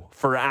snow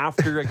for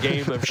after a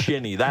game of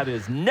shinny. That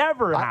has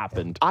never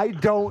happened. I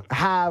don't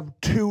have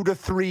 2 to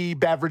 3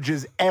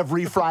 beverages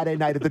every Friday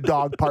night at the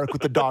dog park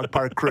with the dog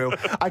park crew.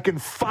 I can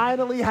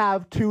finally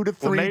have 2 to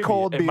 3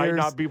 cold beers. It might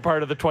not be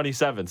part of the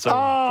 27, so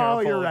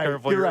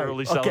careful you're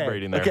early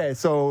celebrating there. Okay,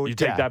 so you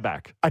take that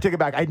back. I take it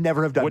back. I'd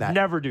never have done that. Would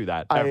never do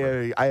that.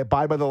 I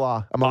abide by the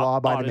law. I'm a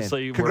law-abiding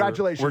man.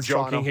 Congratulations, we're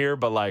joking Toronto. here,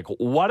 but like,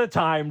 what a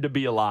time to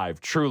be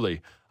alive,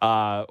 truly.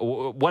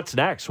 What's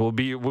next? We'll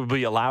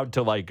be allowed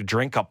to like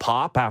drink a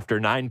pop after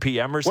 9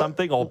 p.m. or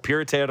something. Old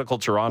puritanical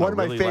Toronto. One of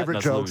my really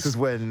favorite jokes is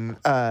when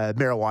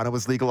marijuana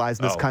was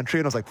legalized in this country,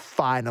 and I was like,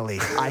 finally,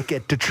 I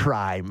get to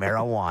try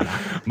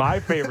marijuana. My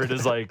favorite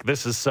is like,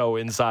 this is so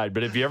inside,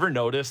 but have you ever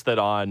noticed that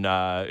on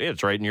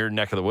it's right in your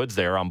neck of the woods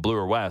there on Blue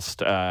or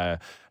West,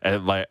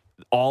 like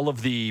all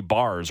of the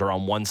bars are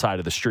on one side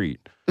of the street.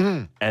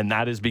 And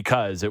that is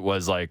because it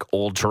was like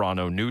old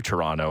Toronto, new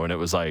Toronto, and it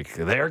was like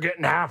they're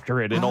getting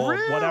after it in old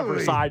whatever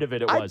side of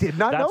it was. I did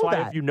not know that. That's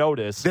why if you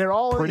notice, they're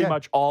all pretty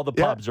much all the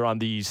pubs are on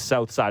the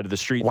south side of the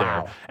street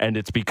there, and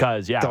it's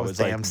because it was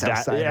like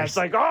that. Yeah, it's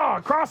like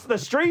across the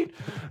street,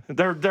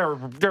 they're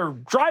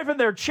driving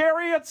their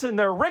chariots and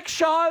their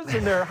rickshaws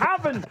and they're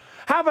having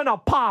a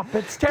pop.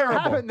 It's terrible.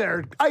 They're having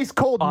their ice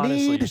cold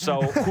mead.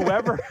 So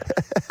whoever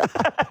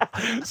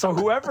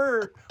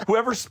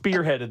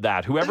spearheaded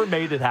that, whoever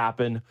made it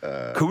happen.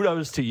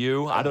 Kudos to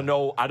you. I don't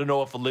know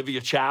if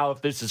Olivia Chow,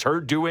 if this is her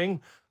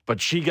doing,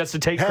 but she gets to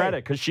take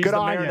credit because she's the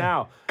mayor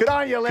now. Good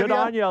on you, Olivia. Good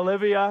on you,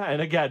 Olivia.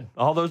 And again,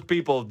 all those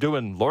people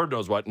doing Lord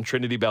knows what in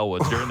Trinity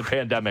Bellwoods during the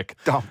pandemic.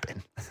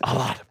 Dumping. A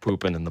lot of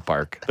pooping in the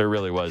park. There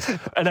really was.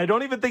 And I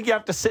don't even think you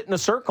have to sit in a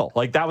circle.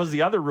 Like that was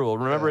the other rule.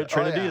 Remember at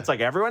Trinity, it's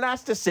like everyone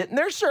has to sit in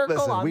their circle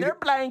on their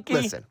blankie.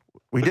 Listen.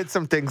 We did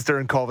some things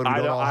during COVID we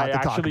don't all have to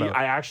talk about.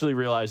 I actually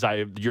realized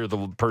you're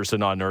the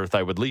person on earth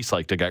I would least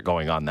like to get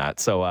going on that.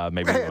 So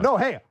maybe.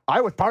 I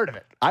was part of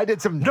it. I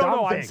did some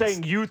dumb things. I'm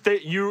saying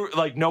you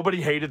like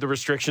nobody hated the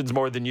restrictions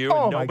more than you.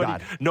 Oh,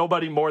 and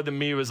nobody more than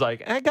me was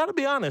like, I got to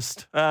be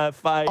honest.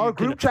 Our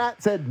group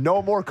chat said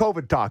no more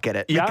COVID talk in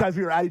it because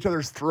we were at each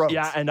other's throats.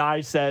 Yeah, and I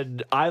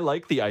said I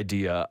like the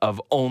idea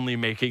of only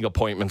making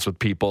appointments with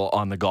people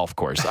on the golf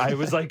course. I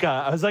was like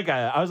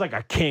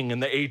a king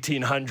in the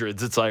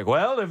 1800s. It's like,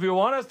 well, if you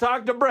want to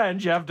talk to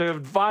Brent, you have to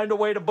find a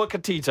way to book a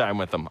tea time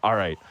with them. All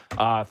right.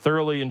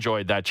 Thoroughly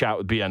enjoyed that chat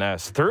with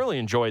BNS. Thoroughly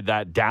enjoyed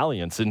that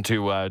dalliance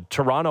into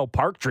Toronto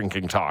park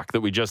drinking talk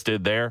that we just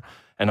did there.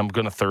 And I'm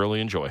going to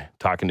thoroughly enjoy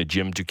talking to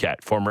Jim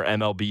Duquette, former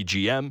MLB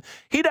GM.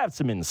 He'd have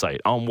some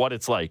insight on what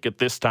it's like at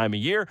this time of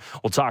year.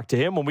 We'll talk to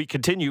him when we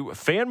continue.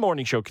 Fan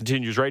Morning Show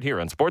continues right here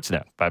on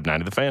Sportsnet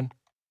 590 The Fan.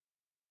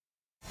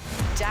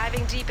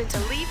 Diving deep into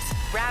Leafs,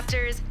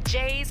 Raptors,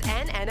 Jays,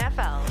 and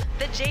NFL.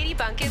 The JD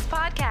Bunkis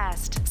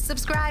Podcast.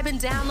 Subscribe and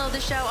download the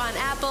show on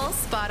Apple,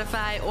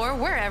 Spotify, or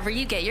wherever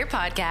you get your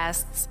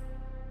podcasts.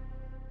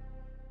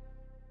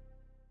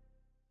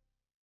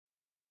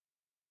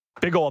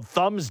 Big old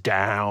thumbs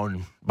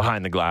down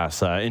behind the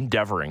glass,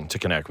 endeavoring to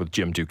connect with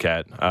Jim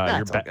Duquette.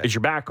 Is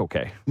your back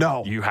okay?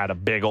 No. You had a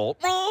big old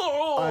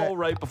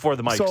right before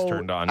the mics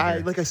turned on.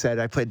 Like I said,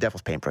 I played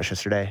Devil's Paintbrush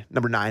yesterday,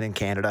 number 9 in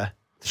Canada.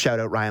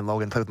 Shout out Ryan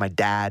Logan, played with my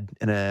dad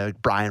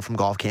and Brian from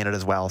Golf Canada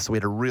as well. So we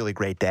had a really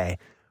great day.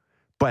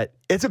 But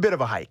it's a bit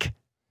of a hike.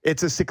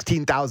 It's a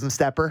 16,000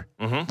 stepper.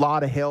 A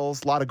lot of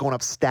hills, a lot of going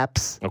up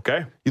steps.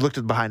 Okay. You looked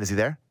at the behind. Is he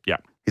there? Yeah.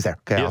 He's there.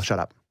 Okay, I'll shut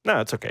up. No,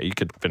 it's okay. You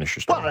could finish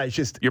your story. Well, it's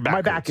just my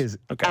back back is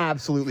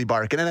absolutely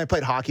barking. And I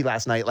played hockey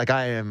last night. Like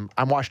I'm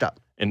washed up.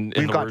 In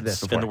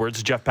the words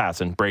of Jeff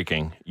Passan,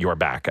 breaking your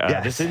back.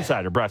 Yes. This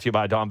Insider brought to you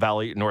by Don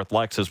Valley North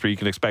Lexus, where you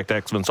can expect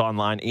excellence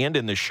online and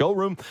in the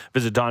showroom.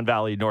 Visit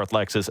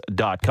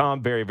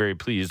DonValleyNorthLexus.com. Very, very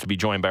pleased to be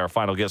joined by our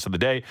final guest of the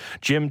day,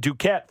 Jim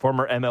Duquette,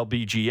 former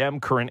MLB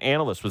GM, current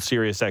analyst with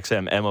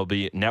SiriusXM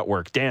MLB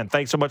Network. Dan,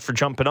 thanks so much for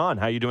jumping on.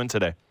 How are you doing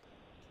today?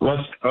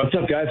 What's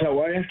up, guys?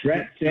 How are you?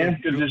 Brent, Sam,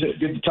 good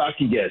to talk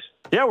to you guys.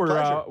 Yeah,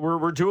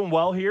 we're doing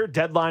well here.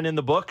 Deadline in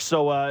the book,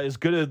 so as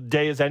good a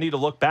day as any to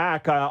look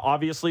back.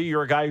 Obviously,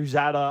 you're a guy who's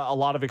had a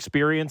lot of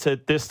experience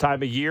at this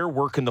time of year,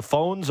 working the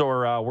phones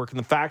or working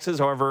the faxes,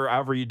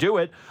 however you do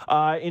it.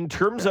 In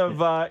terms of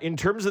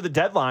the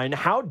deadline,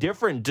 how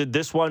different did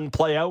this one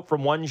play out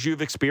from ones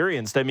you've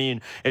experienced? I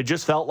mean, it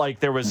just felt like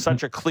there was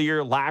such a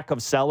clear lack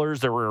of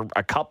sellers. There were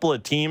a couple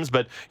of teams,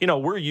 but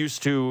we're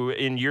used to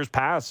in years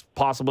past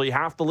possibly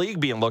half the league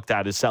being looked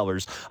at as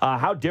sellers.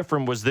 How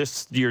different was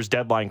this year's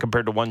deadline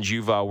compared to ones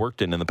you've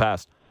worked in the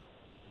past?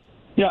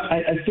 Yeah,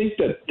 I think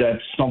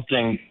that's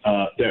something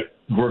that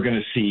we're going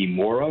to see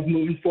more of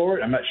moving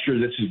forward. I'm not sure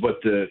this is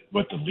what the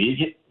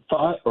league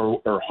thought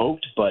or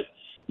hoped, but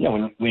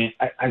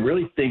I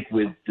really think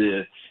with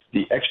the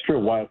extra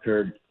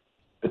wildcard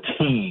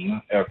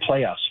team or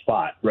playoff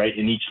spot right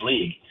in each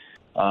league,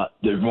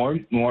 there's more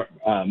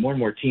and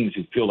more teams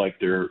who feel like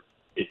they're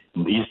at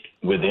least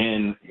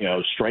within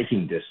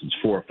striking distance,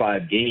 4 or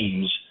 5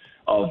 games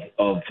of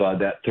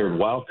that third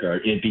wild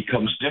card. It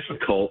becomes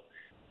difficult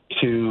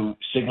to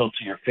signal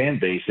to your fan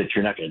base that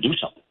you're not going to do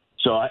something.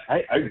 So I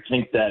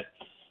think that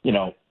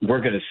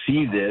we're going to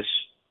see this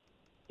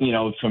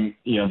from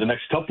the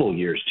next couple of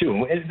years too.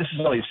 And this is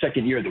only the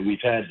second year that we've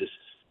had this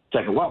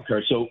second wild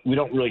card, so we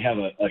don't really have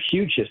a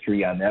huge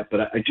history on that.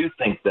 But I do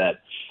think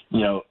that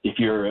if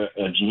you're a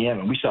GM,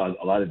 and we saw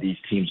a lot of these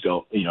teams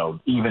go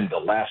even the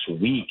last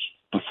week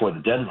before the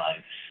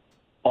deadline,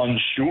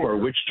 unsure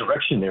which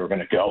direction they were going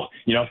to go.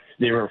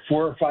 They were a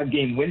 4 or 5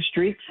 game win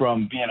streak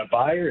from being a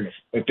buyer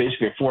and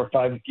basically a 4 or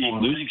 5 game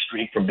losing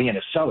streak from being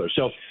a seller.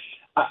 So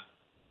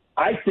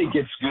I think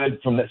it's good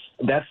from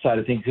that side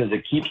of things because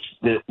it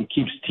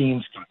keeps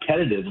teams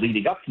competitive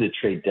leading up to the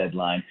trade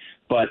deadline.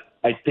 But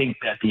I think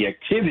that the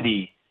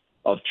activity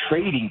of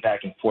trading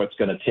back and forth is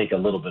going to take a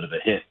little bit of a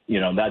hit,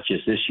 not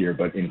just this year,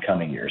 but in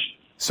coming years.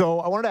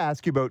 So I wanted to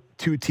ask you about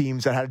 2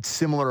 teams that had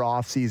similar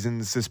off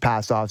seasons this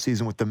past off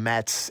season with the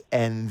Mets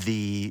and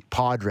the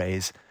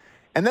Padres,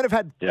 and then have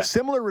had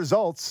similar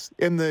results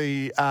in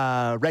the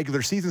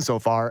regular season so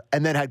far,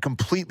 and then had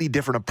completely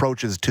different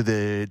approaches to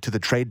the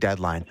trade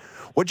deadline.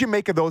 What'd you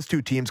make of those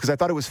 2 teams? Because I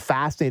thought it was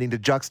fascinating to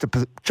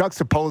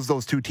juxtapose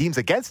those 2 teams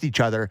against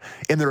each other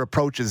in their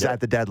approaches at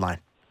the deadline.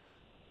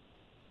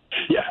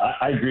 Yeah,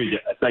 I agree.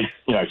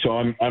 So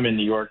I'm in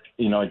New York.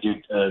 I do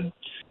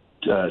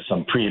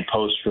some pre and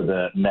post for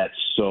the Mets,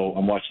 so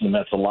I'm watching the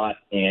Mets a lot,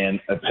 and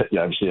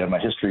obviously I have my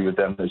history with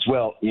them as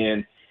well.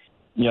 And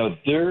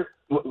they're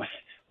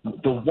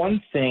the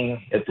one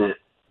thing at the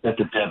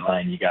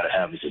deadline you got to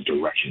have is a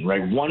direction,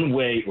 right? One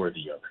way or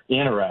the other,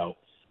 in or out.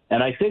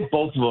 And I think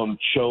both of them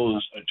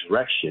chose a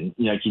direction.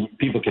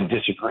 People can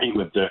disagree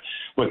with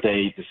what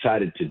they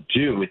decided to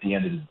do at the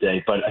end of the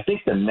day, but I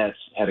think the Mets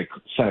had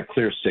sent a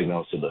clear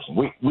signal. So listen,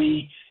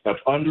 we have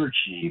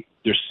underachieved.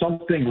 There's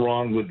something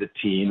wrong with the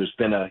team. There's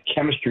been a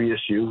chemistry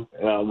issue,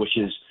 which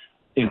is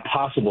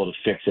impossible to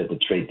fix at the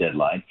trade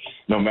deadline,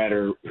 no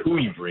matter who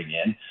you bring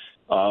in.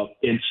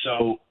 And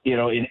so,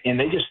 and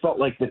they just felt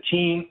like the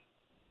team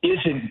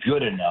isn't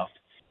good enough,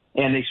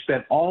 and they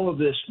spent all of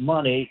this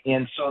money.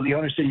 And so the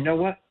owner said, you know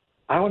what?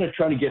 I want to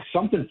try to get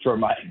something for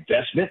my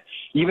investment,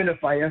 even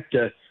if I have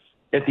to.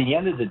 At the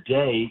end of the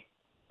day,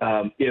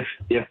 if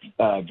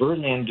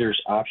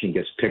Verlander's option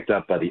gets picked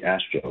up by the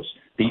Astros,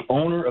 the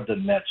owner of the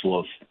Mets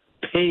will have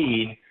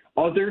paid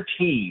other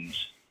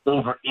teams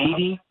over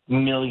 $80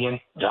 million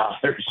to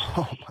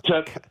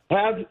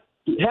have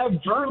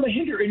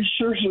Verlander and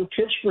Scherzer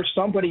pitch for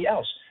somebody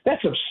else.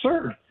 That's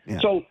absurd. Yeah.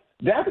 So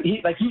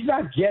he's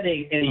not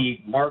getting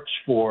any marks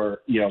for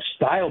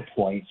style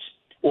points,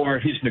 or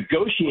his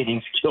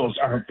negotiating skills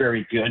aren't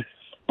very good,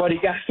 but he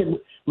got some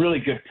really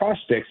good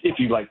prospects if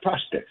you like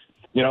prospects.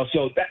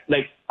 So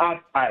that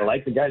I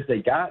like the guys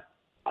they got.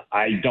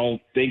 I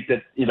don't think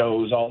that it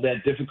was all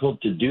that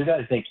difficult to do that.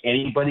 I think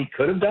anybody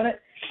could have done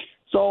it.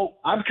 So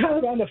I'm kind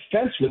of on the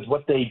fence with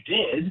what they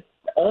did.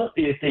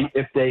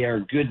 If they are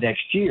good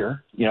next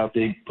year, if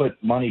they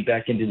put money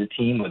back into the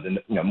team with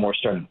more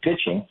starting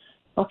pitching,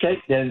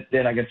 okay, then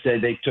I can say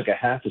they took a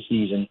half a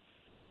season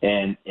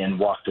and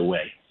walked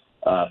away.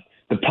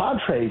 The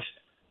Padres,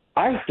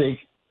 I think,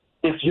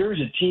 if you're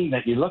a team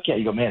that you look at,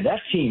 you go, man, that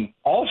team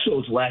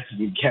also is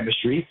lacking in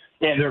chemistry,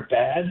 and they're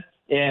bad,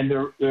 and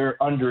they're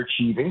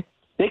underachieving.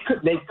 They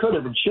could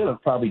have and should have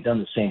probably done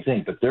the same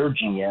thing, but their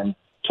GM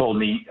told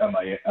me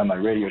on my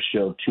radio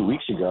show 2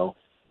 weeks ago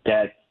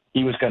that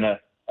he was going to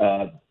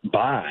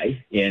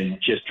buy and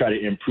just try to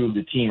improve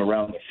the team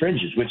around the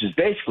fringes, which is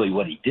basically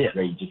what he did.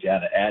 Right? He just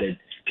added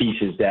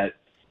pieces that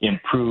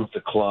improved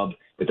the club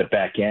with the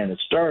back end, a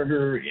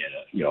starter,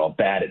 and a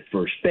bat at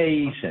first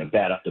base, and a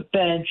bat off the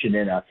bench, and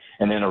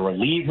then a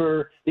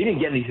reliever. They didn't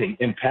get anything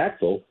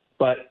impactful,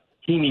 but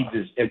he needs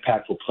his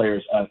impactful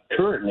players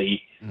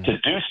currently to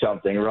do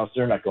something, or else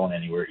they're not going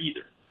anywhere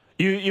either.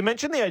 You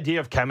mentioned the idea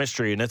of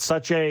chemistry, and it's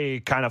such a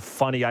kind of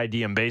funny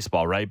idea in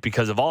baseball, right?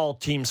 Because of all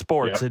team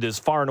sports, It is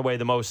far and away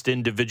the most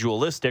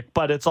individualistic,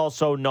 but it's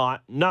also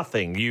not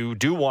nothing. You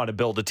do want to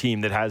build a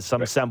team that has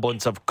some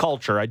semblance of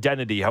culture,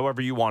 identity,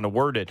 however you want to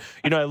word it.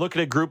 I look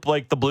at a group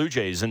like the Blue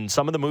Jays, and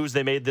some of the moves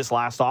they made this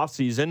last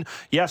offseason,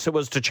 yes, it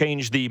was to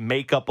change the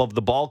makeup of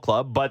the ball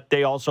club, but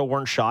they also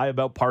weren't shy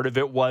about part of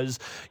it was,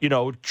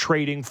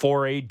 trading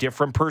for a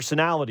different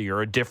personality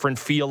or a different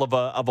feel of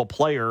a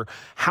player.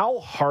 How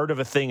hard of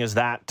a thing is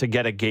that to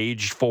get a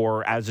gauge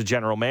for as a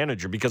general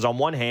manager? Because on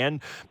one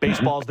hand,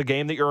 baseball is the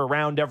game that you're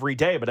around every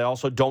day, but I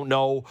also don't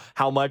know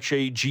how much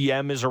a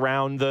GM is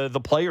around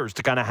the players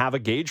to kind of have a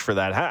gauge for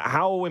that.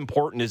 How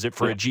important is it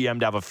for a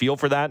GM to have a feel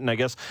for that? And I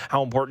guess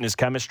how important is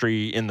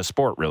chemistry in the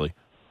sport, really?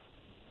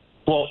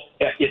 Well,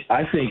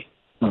 I think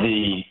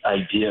the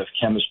idea of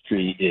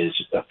chemistry is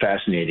a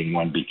fascinating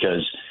one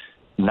because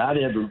not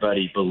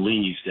everybody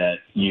believes that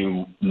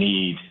you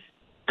need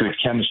good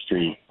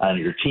chemistry on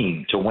your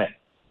team to win.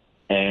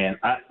 And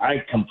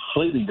I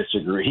completely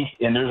disagree.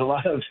 And there's a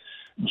lot of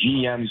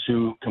GMs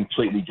who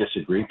completely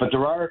disagree. But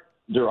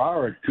there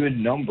are a good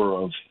number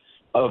of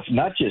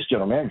not just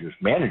general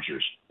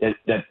managers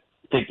that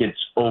think it's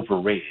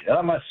overrated. And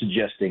I'm not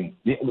suggesting,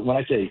 when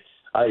I say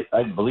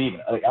I believe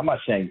it, I'm not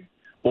saying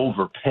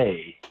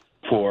overpay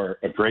for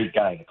a great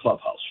guy in the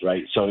clubhouse,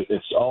 right? So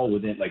it's all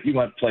within, like, you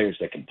want players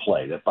that can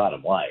play, that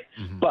bottom line.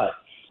 Mm-hmm. But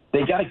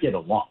they got to get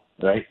along,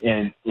 right?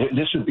 And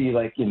this would be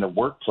like in the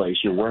workplace,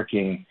 you're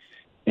working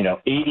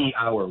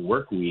 80-hour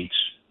work weeks,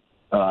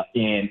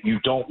 and you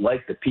don't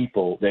like the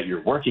people that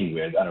you're working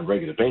with on a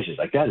regular basis.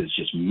 Like, that is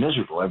just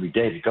miserable every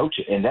day to go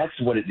to. And that's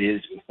what it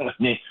is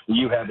when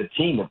you have a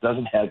team that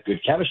doesn't have good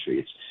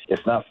chemistry.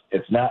 It's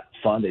not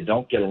fun. They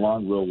don't get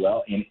along real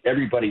well, and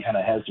everybody kind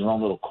of has their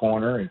own little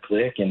corner and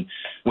clique. And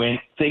when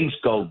things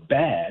go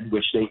bad,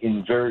 which they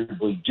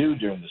invariably do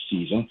during the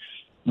season,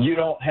 you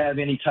don't have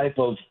any type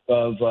of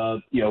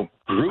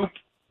group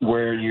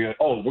where we're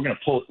going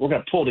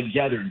to pull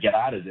together and get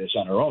out of this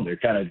on our own. They're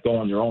kind of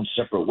going their own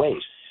separate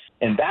ways.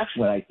 And that's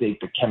when I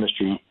think the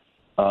chemistry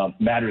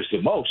matters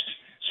the most.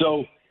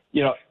 So,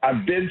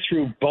 I've been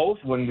through both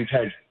when we've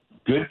had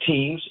good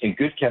teams and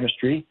good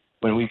chemistry.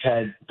 When we've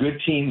had good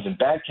teams and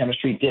bad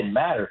chemistry, it didn't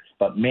matter.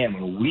 But, man,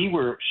 when we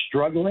were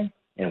struggling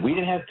and we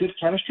didn't have good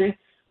chemistry,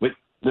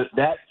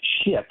 that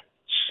ship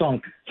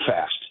sunk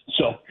fast.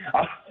 So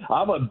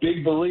I'm a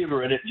big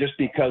believer in it just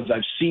because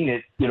I've seen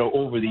it,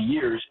 over the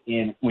years.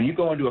 And when you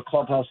go into a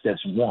clubhouse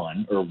that's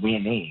won or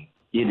winning,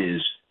 it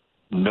is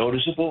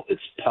noticeable.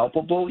 It's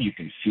palpable. You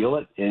can feel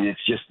it. And it's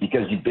just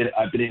because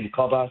I've been in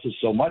clubhouses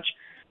so much,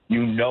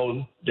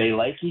 they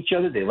like each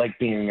other. They like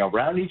being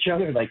around each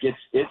other. Like,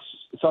 it's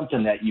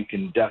something that you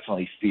can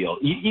definitely feel,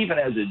 even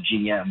as a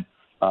GM,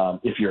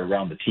 if you're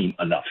around the team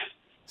enough.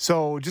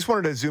 So just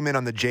wanted to zoom in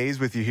on the Jays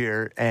with you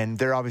here, and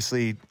they're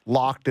obviously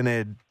locked in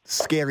a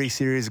scary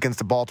series against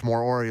the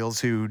Baltimore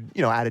Orioles, who,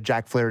 added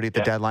Jack Flaherty at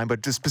the deadline,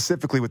 but just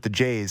specifically with the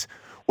Jays.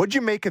 What'd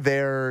you make of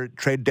their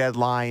trade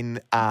deadline?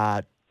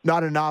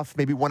 Not enough,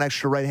 maybe one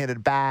extra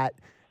right-handed bat,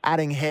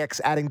 adding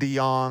Hicks, adding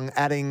DeYoung,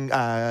 adding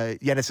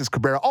Yenesis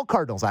Cabrera, all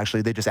Cardinals,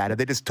 actually, they just added.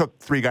 They just took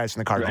 3 guys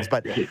from the Cardinals.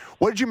 Right. But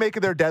what did you make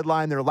of their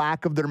deadline, their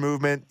lack of their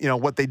movement,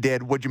 what they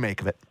did? What'd you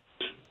make of it?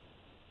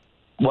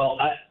 Well,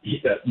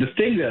 the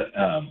thing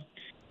that,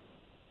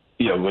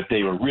 what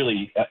they were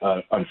really,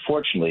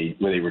 unfortunately,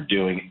 what they were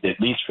doing, at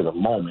least for the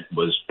moment,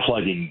 was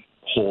plugging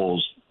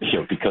holes,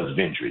 because of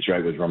injuries,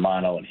 right, with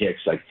Romano and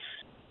Hicks. Like,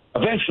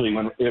 eventually,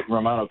 when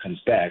Romano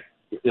comes back,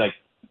 like,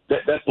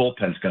 that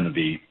bullpen's going to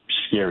be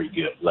scary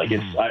good. Like,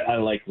 I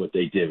like what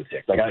they did with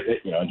Hicks. Like,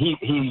 and he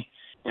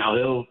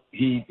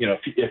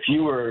if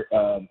you were,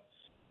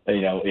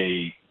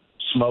 a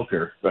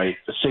smoker, right,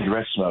 a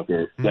cigarette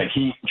smoker, like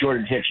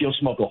Jordan Hicks, he'll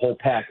smoke a whole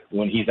pack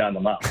when he's on the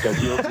mound because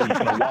he's going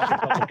to walk a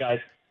couple guys.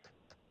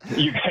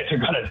 You guys are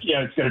going to,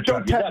 it's going to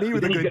drive you nuts. Don't tempt me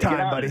with a good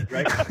time, buddy.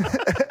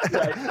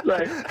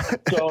 Right.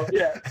 So,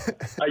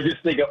 I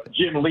just think of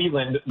Jim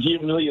Leland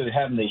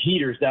having the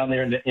heaters down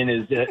there in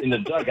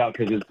the dugout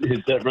because his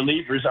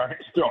relievers aren't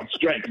throwing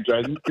strength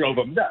and drove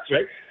them nuts,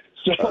 right?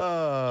 So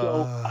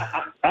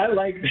I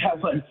like that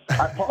one.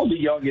 Paul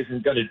DeYoung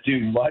isn't going to do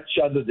much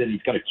other than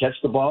he's going to catch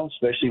the ball,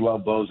 especially while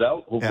Bo's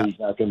out. Hopefully he's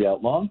not going to be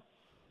out long.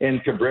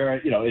 And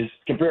Cabrera,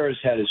 Cabrera's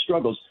had his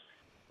struggles.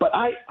 But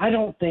I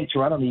don't think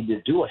Toronto needs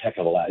to do a heck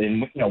of a lot.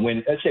 And,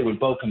 when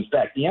Bo comes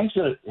back, DeYoung's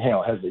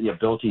has the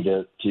ability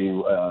to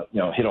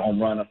hit a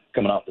home run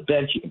coming off the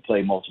bench. You can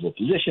play multiple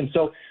positions.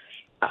 So,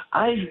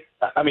 I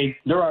mean,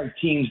 there are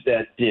teams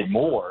that did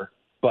more,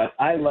 but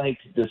I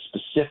liked the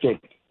specific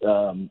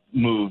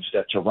moves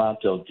that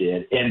Toronto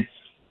did. And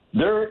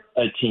they're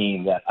a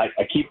team that I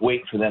keep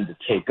waiting for them to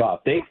take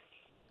off.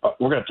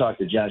 We're going to talk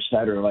to John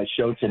Schneider on my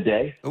show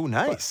today. Oh,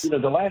 nice.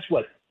 But, the last,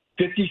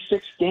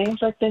 56 games,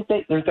 I think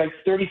they're like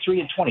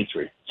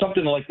 33-23,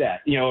 something like that,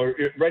 or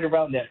right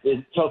around that.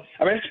 So,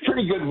 it's a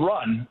pretty good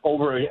run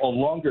over a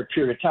longer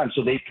period of time.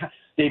 So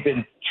they've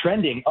been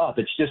trending up.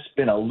 It's just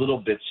been a little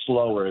bit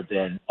slower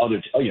than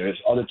other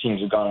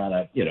teams have gone on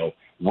a,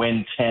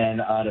 win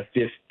 10 out of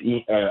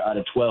 15, out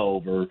of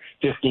 12 or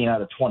 15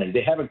 out of 20.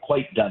 They haven't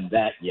quite done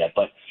that yet,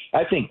 but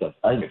I think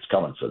it's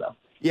coming for them.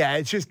 Yeah,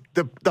 it's just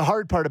the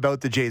hard part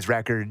about the Jays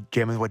record,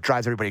 Jim, and what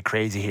drives everybody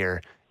crazy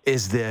here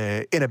is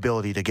the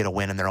inability to get a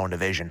win in their own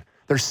division.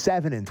 They're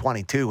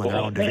 7-22 in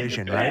their own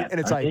division, right? And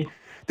it's like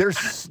they're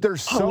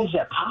so. How is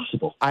that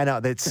possible? I know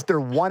they're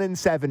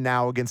 1-7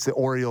 now against the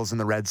Orioles and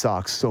the Red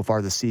Sox so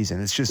far this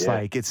season. It's just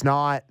like it's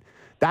not.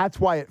 That's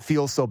why it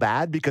feels so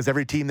bad, because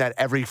every team that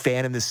every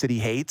fan in the city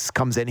hates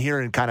comes in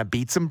here and kind of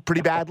beats them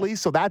pretty badly.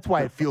 So that's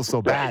why it feels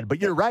so bad.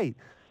 But you're right.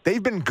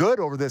 They've been good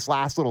over this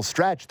last little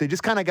stretch. They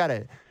just kind of got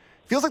to.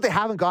 Feels like they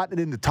haven't gotten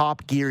it into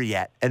top gear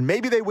yet. And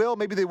maybe they will,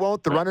 maybe they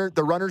won't.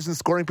 The runners in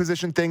scoring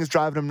position thing is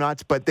driving them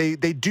nuts, but they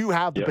do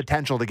have the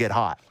potential to get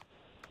hot.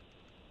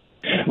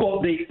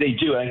 Well, they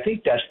do. And I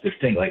think that's the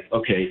thing. Like,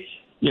 okay,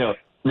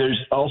 there's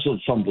also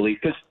some belief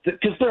because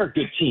they're a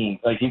good team.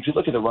 Like, if you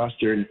look at the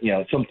roster and,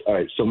 all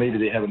right, so maybe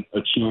they haven't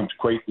achieved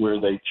quite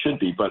where they should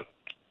be. But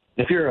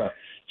if you're a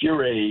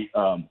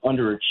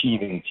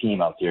underachieving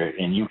team out there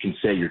and you can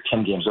say you're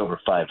 10 games over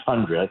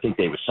 500, I think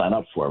they would sign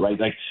up for it, right?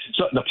 Like,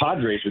 so the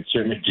Padres would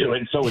certainly do it,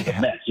 and so would the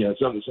Mets.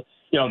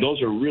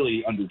 Those are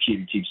really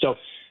underachieving teams. So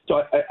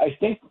I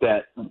think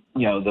that,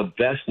 the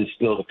best is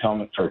still to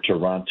come for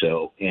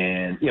Toronto.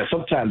 And,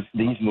 sometimes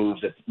these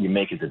moves that you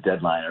make at the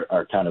deadline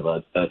are kind of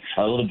a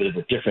little bit of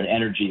a different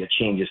energy that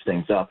changes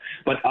things up.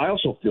 But I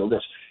also feel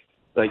this,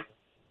 like,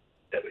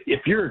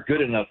 if you're a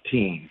good enough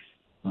team,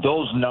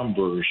 those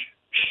numbers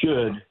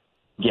should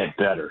get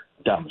better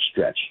down the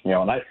stretch, and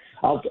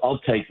I'll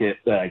take it.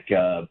 Like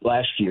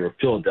last year,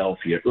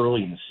 Philadelphia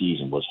early in the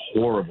season was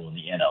horrible in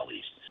the NL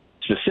East,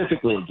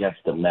 specifically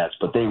against the Mets,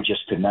 but they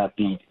just could not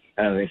beat.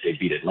 I don't think they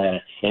beat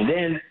Atlanta. And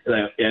then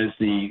as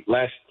the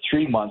last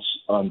 3 months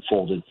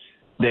unfolded,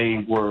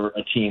 they were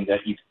a team that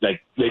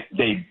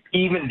they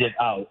evened it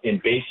out and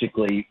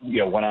basically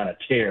went on a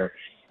tear.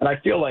 And I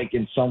feel like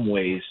in some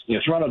ways,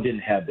 Toronto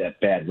didn't have that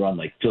bad run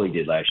like Philly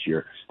did last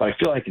year. But I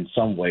feel like in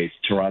some ways,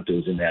 Toronto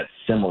is in that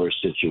similar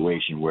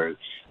situation where,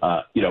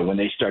 when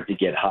they start to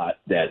get hot,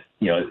 that,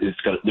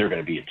 they're going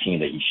to be a team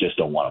that you just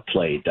don't want to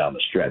play down the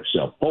stretch.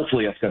 So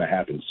hopefully that's going to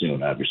happen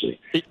soon, obviously.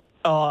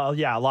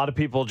 Yeah, a lot of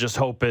people just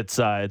hope it's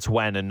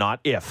when and not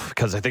if,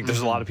 because I think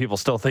there's a lot of people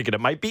still thinking it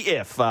might be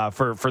if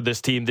for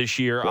this team this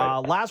year. Right.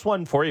 Last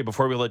one for you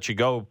before we let you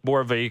go,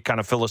 more of a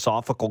kind of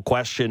philosophical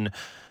question.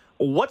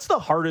 What's the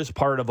hardest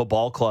part of a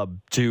ball club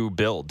to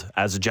build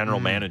as a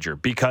general manager?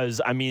 Because,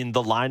 the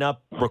lineup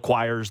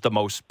requires the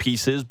most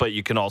pieces, but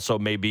you can also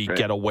maybe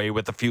get away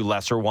with a few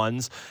lesser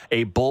ones.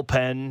 A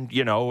bullpen,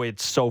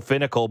 it's so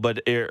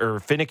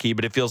finicky,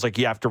 but it feels like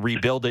you have to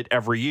rebuild it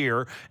every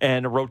year.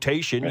 And a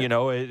rotation,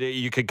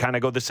 you could kind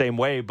of go the same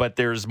way, but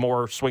there's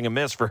more swing and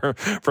miss, for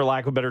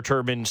lack of a better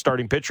term, in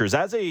starting pitchers.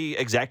 As a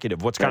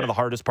executive, what's kind of the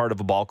hardest part of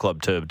a ball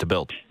club to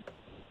build?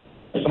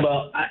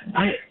 Well,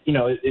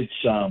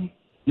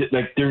 it's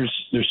like there's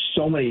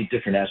so many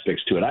different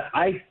aspects to it.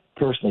 I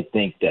personally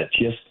think that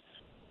just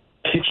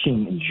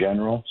pitching in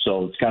general,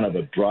 so it's kind of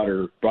a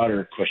broader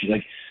question.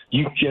 Like,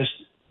 you just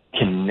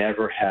can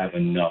never have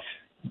enough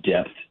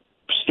depth,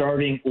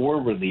 starting or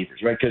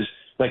relievers, right? Because,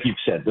 like you've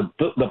said, the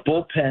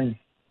bullpen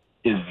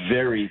is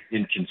very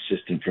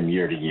inconsistent from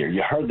year to year.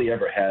 You hardly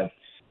ever have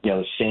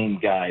the same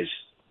guys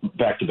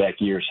back-to-back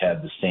years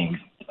have the same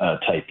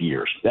type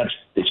years.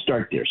 They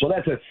start there, so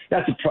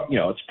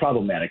it's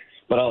problematic.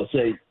 But I'll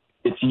say,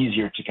 it's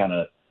easier to kind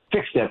of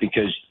fix that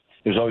because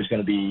there's always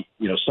going to be,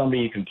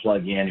 somebody you can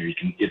plug in, or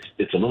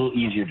it's a little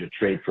easier to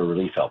trade for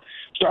relief help.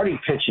 Starting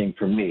pitching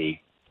for me,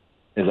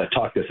 as I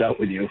talk this out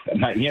with you,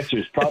 my answer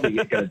is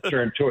probably going to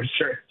turn towards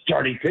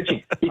starting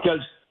pitching because,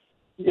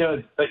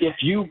 if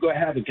you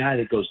have a guy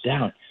that goes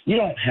down, you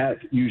don't have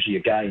usually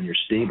a guy in your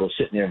stable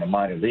sitting there in the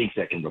minor leagues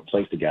that can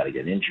replace the guy to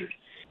get injured,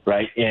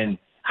 right? And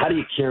how do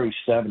you carry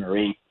 7 or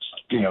 8,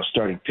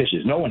 starting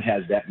pitches? No one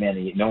has that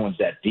many. No one's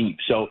that deep.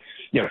 So,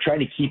 trying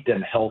to keep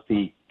them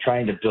healthy,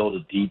 trying to build a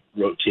deep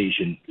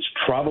rotation is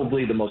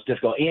probably the most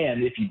difficult.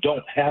 And if you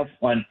don't have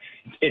one,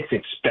 it's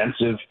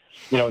expensive.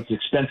 It's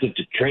expensive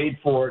to trade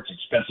for. It's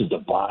expensive to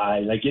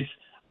buy.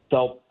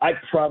 So I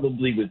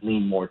probably would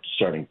lean more to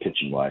starting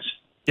pitching wise.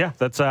 Yeah,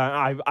 that's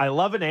I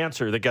love an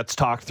answer that gets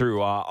talked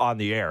through on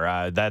the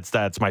air.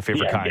 That's my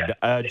favorite kind.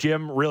 Yeah.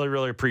 Jim, really,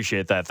 really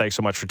appreciate that. Thanks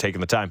so much for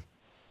taking the time.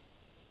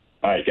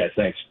 All right, guys,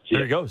 thanks.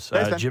 There he goes,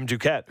 Jim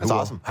Duquette. That's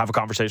awesome. Have a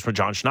conversation with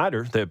John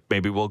Schneider that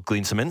maybe will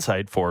glean some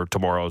insight for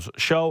tomorrow's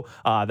show.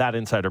 That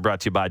insider brought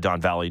to you by Don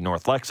Valley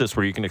North Lexus,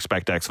 where you can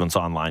expect excellence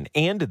online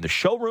and in the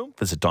showroom.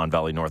 Visit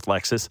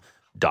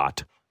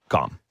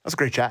DonValleyNorthLexus.com. That's a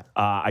great chat.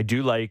 I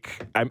do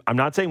like. I'm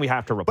not saying we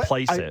have to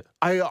replace it.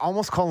 I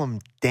almost call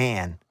him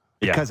Dan.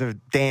 because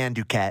of Dan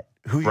Duquette,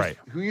 who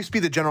used to be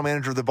the general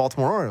manager of the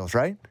Baltimore Orioles,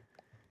 right?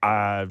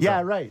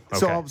 Yeah, right. Okay.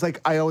 So I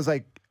was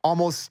like,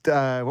 almost,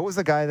 what was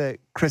the guy that,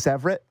 Chris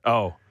Everett?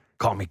 Oh,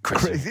 call me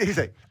Chris. He's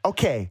like,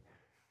 okay,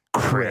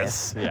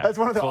 Chris. Yeah. That's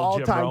one of the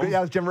all-time good. Yeah,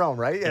 it was Jim Rome,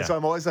 right? Yeah. So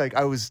I'm always like,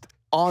 I was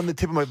on the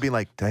tip of my being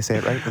like, did I say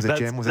it right? Was it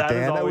Jim? Was it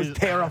Dan? That was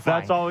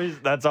terrifying.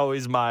 That's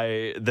always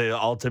the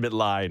ultimate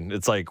line.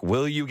 It's like,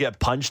 will you get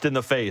punched in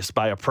the face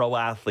by a pro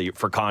athlete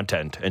for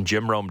content? And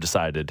Jim Rome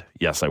decided,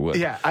 yes, I would.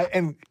 Yeah,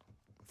 and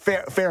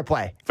fair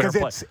play.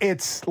 Because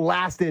it's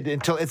lasted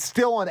until it's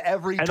still on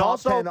every and top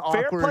also, 10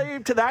 awkward. Fair play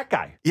to that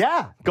guy.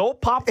 Yeah. Go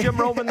pop Jim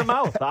Rome in the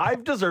mouth.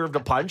 I've deserved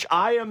a punch.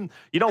 You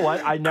know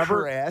what? I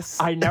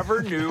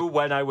never knew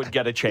when I would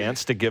get a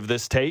chance to give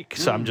this take,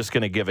 so I'm just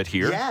going to give it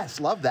here. Yes,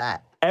 love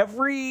that.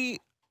 We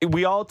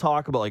all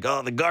talk about like,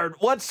 oh, the guard,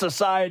 what's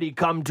society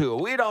come to?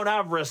 We don't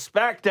have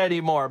respect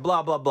anymore,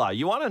 blah, blah, blah.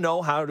 You want to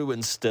know how to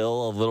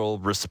instill a little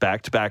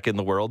respect back in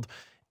the world?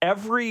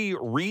 Every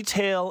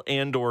retail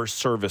and or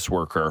service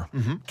worker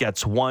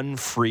gets one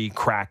free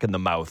crack in the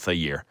mouth a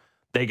year.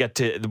 They get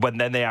to, but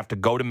then they have to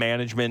go to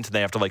management and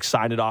they have to like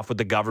sign it off with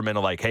the government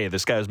of like, hey,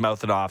 this guy's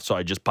mouthing off, so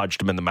I just punched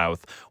him in the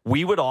mouth.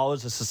 We would all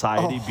as a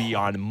society be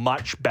on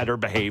much better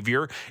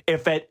behavior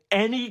if at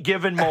any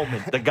given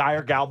moment the guy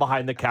or gal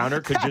behind the counter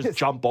could just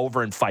jump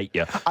over and fight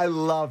you. I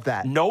love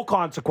that. No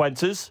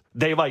consequences.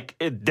 They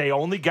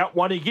only get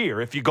one a year.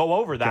 If you go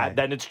over that,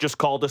 then it's just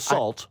called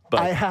assault.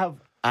 I have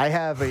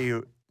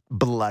a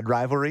blood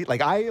rivalry.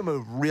 Like, I am a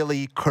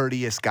really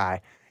courteous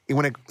guy.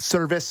 When a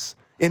service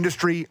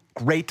industry,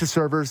 great to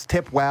servers,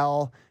 tip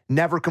well,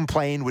 never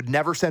complain, would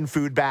never send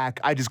food back.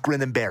 I just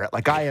grin and bear it.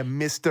 Like, I am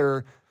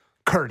Mr.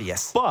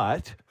 Courteous.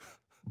 But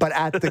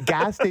at the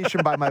gas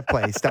station by my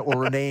place that will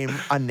remain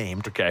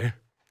unnamed. Okay. I'm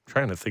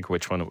trying to think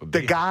which one it would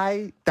be. The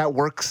guy that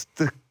works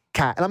the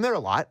cat, and I'm there a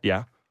lot.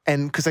 Yeah.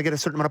 And because I get a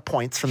certain amount of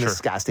points from this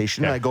gas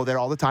station, and I go there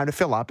all the time to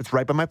fill up. It's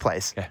right by my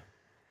place. Yeah.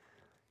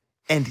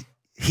 And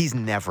he's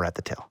never at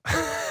the till.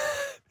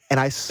 And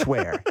I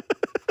swear,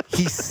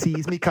 he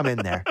sees me come in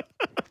there,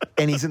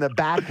 and he's in the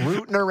back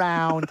rooting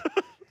around.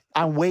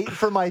 I'm waiting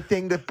for my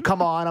thing to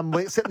come on. I'm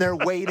sitting there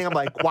waiting. I'm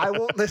like, why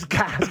won't this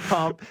gas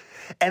pump?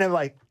 And I'm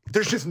like,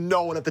 there's just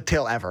no one at the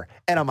till ever.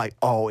 And I'm like,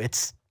 oh,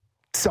 it's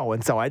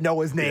so-and-so. I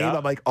know his name. Yeah.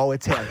 I'm like, oh,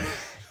 it's him.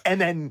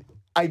 And then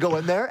I go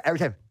in there every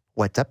time.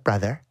 What's up,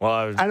 brother?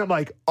 And I'm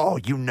like, oh,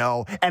 you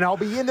know. And I'll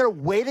be in there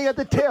waiting at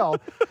the till.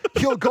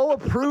 He'll go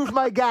approve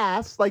my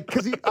gas. Like,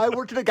 because I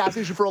worked at a gas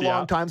station for a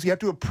long time, so you have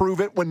to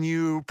approve it when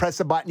you press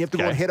a button. You have to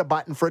go and hit a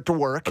button for it to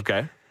work.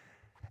 Okay.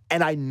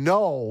 And I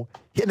know.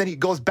 And then he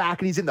goes back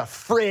and he's in the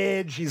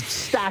fridge. He's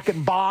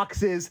stacking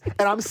boxes.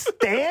 And I'm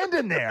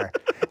standing there.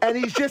 And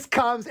he just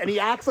comes and he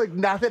acts like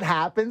nothing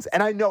happens.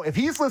 And I know if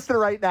he's listening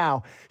right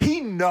now,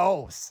 he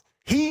knows.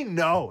 He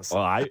knows.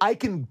 Well, I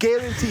can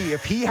guarantee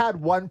if he had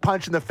one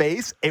punch in the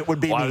face, it would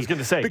be me. I was going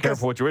to say,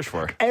 careful what you wish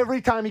for.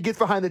 Every time he gets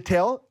behind the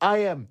till, I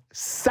am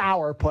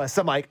sourpuss.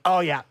 I'm like, oh,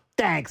 yeah,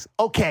 thanks.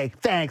 Okay,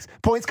 thanks.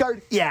 Points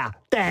card? Yeah,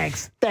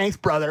 thanks. Thanks,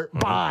 brother.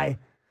 Bye.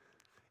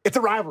 It's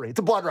a rivalry. It's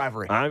a blood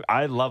rivalry.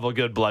 I love a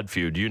good blood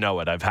feud. You know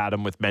it. I've had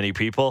them with many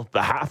people.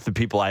 Half the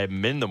people I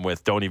am in them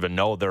with don't even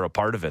know they're a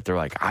part of it. They're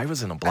like, I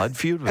was in a blood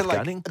feud with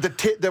Gunning?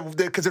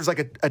 Because there's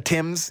like a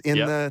Tim's in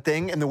the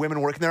thing, and the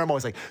women working there, I'm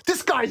always like,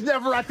 this guy's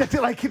never at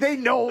the like, they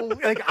know.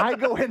 Like, I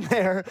go in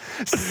there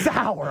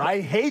sour.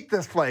 I hate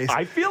this place.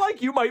 I feel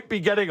like you might be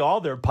getting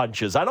all their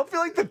punches. I don't feel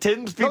like the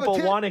Tim's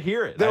people want to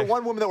hear it. The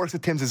one woman that works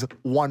at Tim's is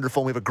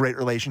wonderful. We have a great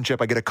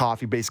relationship. I get a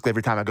coffee basically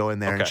every time I go in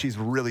there, and she's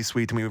really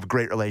sweet to me. We have a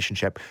great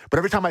relationship. But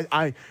every time he's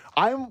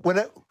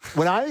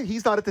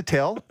not at the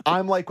till,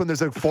 I'm like when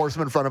there's a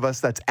foursome in front of us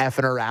that's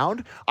effing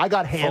around. I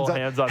got hands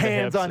on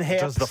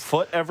hips. Does the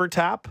foot ever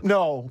tap?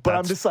 No, but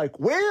I'm just like,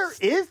 where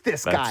is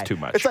this guy? That's too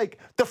much. It's like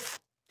the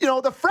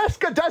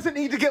Fresca doesn't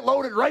need to get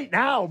loaded right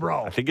now,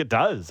 bro. I think it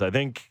does. I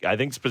think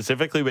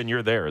specifically when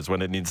you're there is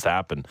when it needs to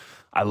happen.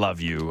 I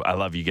love you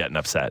getting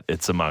upset.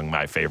 It's among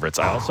my favorites.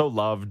 I also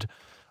loved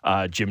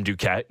Jim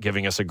Duquette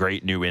giving us a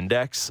great new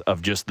index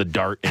of just the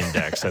dart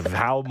index of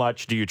how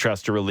much do you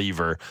trust a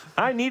reliever.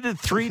 I needed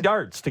 3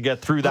 darts to get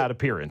through that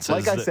appearance.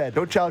 Like I said,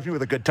 don't challenge me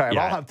with a good time.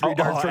 I'll have 3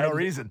 darts for no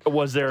reason.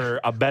 Was there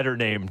a better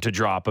name to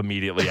drop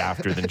immediately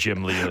after than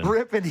Jim Leland?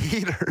 Ripping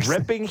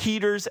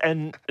heaters.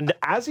 And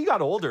as he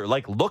got older,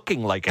 like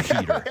looking like a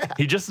heater,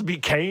 he just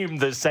became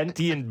the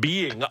sentient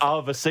being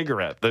of a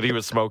cigarette that he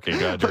was smoking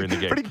during the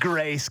game. Pretty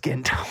gray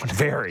skin tone.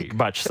 Very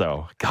much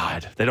so.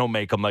 God, they don't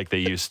make them like they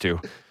used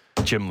to.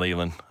 Jim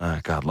Leland.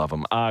 God love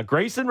him.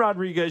 Grayson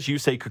Rodriguez,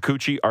 Yusei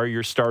Kikuchi are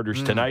your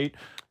starters tonight.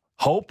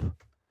 Hope,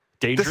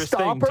 dangerous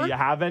thing. Do you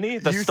have any?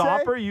 The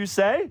stopper, you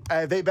say?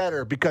 They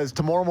better, because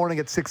tomorrow morning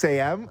at 6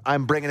 a.m.,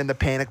 I'm bringing in the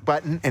panic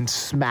button and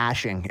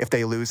smashing if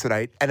they lose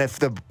tonight. And if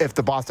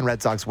the Boston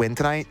Red Sox win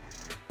tonight,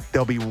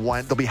 they'll be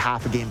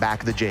half a game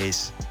back of the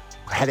Jays,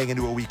 heading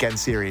into a weekend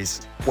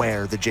series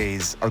where the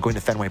Jays are going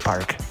to Fenway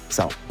Park.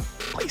 So,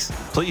 please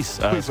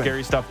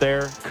scary stuff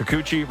there.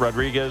 Kikuchi,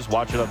 Rodriguez,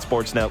 watch it on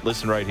Sportsnet.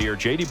 Listen right here.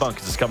 JD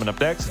Bunkis is coming up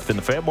next. It's been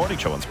the Fan Morning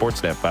Show on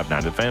Sportsnet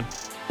 590 The Fan.